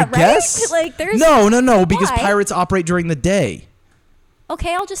guess. Like, there's no, because pirates operate during the day.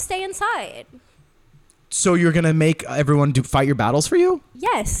 Okay, I'll just stay inside. So you're gonna make everyone fight your battles for you?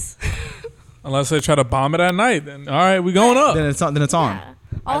 Yes. Unless they try to bomb it at night, then all right, we going up. Then it's on. Yeah.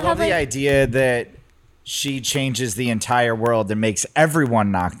 I love the idea that she changes the entire world and makes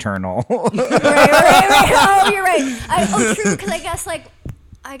everyone nocturnal. right. Oh, you're right. True. Because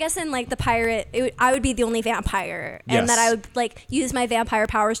I guess in like the pirate, I would be the only vampire, and that I would like use my vampire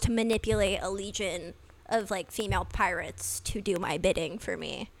powers to manipulate a legion of like female pirates to do my bidding for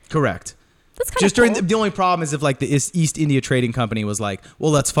me. Correct. That's kind just of during the only problem is if like the East India Trading Company was like,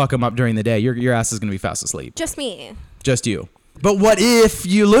 well, let's fuck them up during the day. Your ass is gonna be fast asleep. Just me. Just you. But what if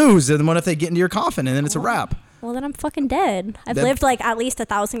you lose? And what if they get into your coffin and then it's a wrap? Well, then I'm fucking dead. I've lived like at least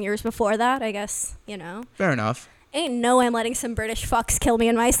 1,000 years before that, I guess, you know. Fair enough. Ain't no way I'm letting some British fucks kill me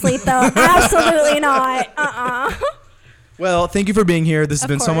in my sleep, though. Absolutely not. Well, thank you for being here. This has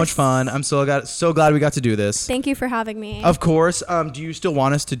been so much fun. I'm so glad we got to do this. Thank you for having me. Of course. Do you still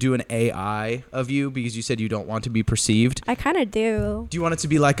want us to do an AI of you because you said you don't want to be perceived? I kind of do. Do you want it to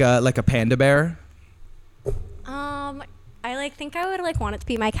be like a panda bear? I think I would want it to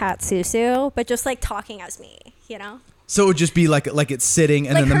be my cat Susu, but just talking as me, So it would just be like it's sitting,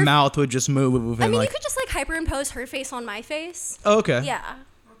 and then the mouth would just move. And you could just hyperimpose her face on my face. Oh, okay. Yeah.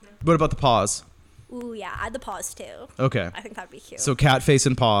 What about the paws? Ooh, yeah, add the paws too. Okay. I think that'd be cute. So cat face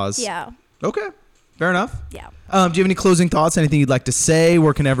and paws. Yeah. Okay. Fair enough. Yeah. Do you have any closing thoughts? Anything you'd like to say?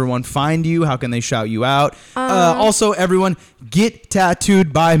 Where can everyone find you? How can they shout you out? Also, everyone, get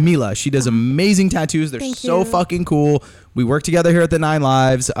tattooed by Milla. She does amazing tattoos. They're so fucking cool. We work together here at the 9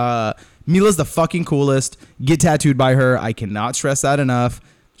 Lives. Mila's the fucking coolest. Get tattooed by her. I cannot stress that enough.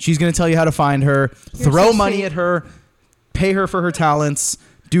 She's going to tell you how to find her. Throw money at her. Pay her for her talents.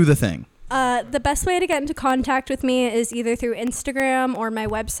 Do the thing. The best way to get into contact with me is either through Instagram or my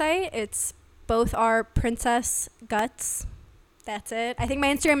website. Both are Princess Guts. That's it. I think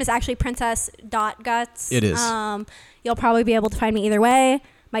my Instagram is actually princess.guts. It is. You'll probably be able to find me either way.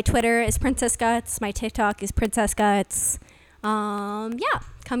 My Twitter is Princess Guts. My TikTok is Princess Guts. Come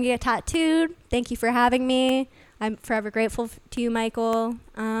get tattooed. Thank you for having me. I'm forever grateful to you, Michael.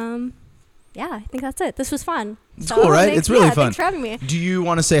 I think that's it. This was fun. It's cool, right? It's really fun. Thanks for having me. Do you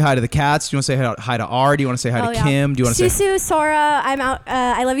want to say hi to the cats? Do you want to say hi to R? Do you want to say hi to Kim? Do you want to say Susu, Sora, I'm out.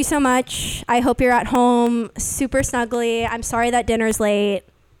 I love you so much. I hope you're at home super snuggly. I'm sorry that dinner's late.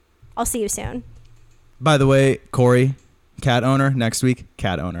 I'll see you soon. By the way, Corey, cat owner, next week,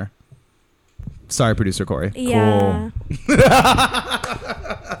 cat owner. Sorry, producer Corey. Yeah. Cool.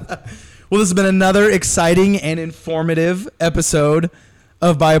 Well, this has been another exciting and informative episode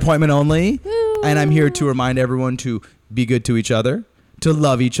of By Appointment Only. Woo. And I'm here to remind everyone to be good to each other, to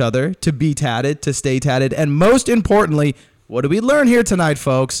love each other, to be tatted, to stay tatted, and most importantly, what did we learn here tonight,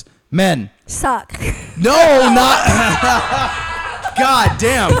 folks? Men. Suck. No, not... God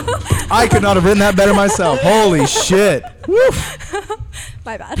damn. I could not have written that better myself. Holy shit. Woof.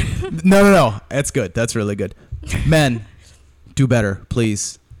 My bad. No. It's good. That's really good. Men, do better,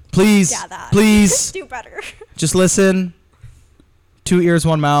 please. Please. Yeah, that. Please. Do better. Just listen. 2 ears,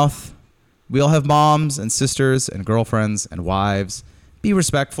 1 mouth. We all have moms and sisters and girlfriends and wives. Be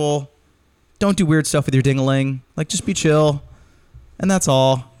respectful. Don't do weird stuff with your ding-a-ling. Just be chill. And that's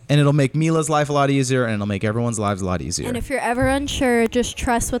all. And it'll make Mila's life a lot easier, and it'll make everyone's lives a lot easier. And if you're ever unsure, just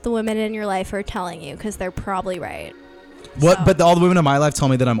trust what the women in your life are telling you, because they're probably right. What? So. But all the women in my life tell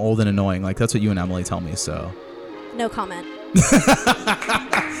me that I'm old and annoying. That's what you and Emily tell me, so. No comment.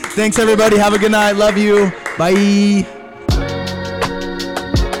 Thanks, everybody. Have a good night. Love you. Bye.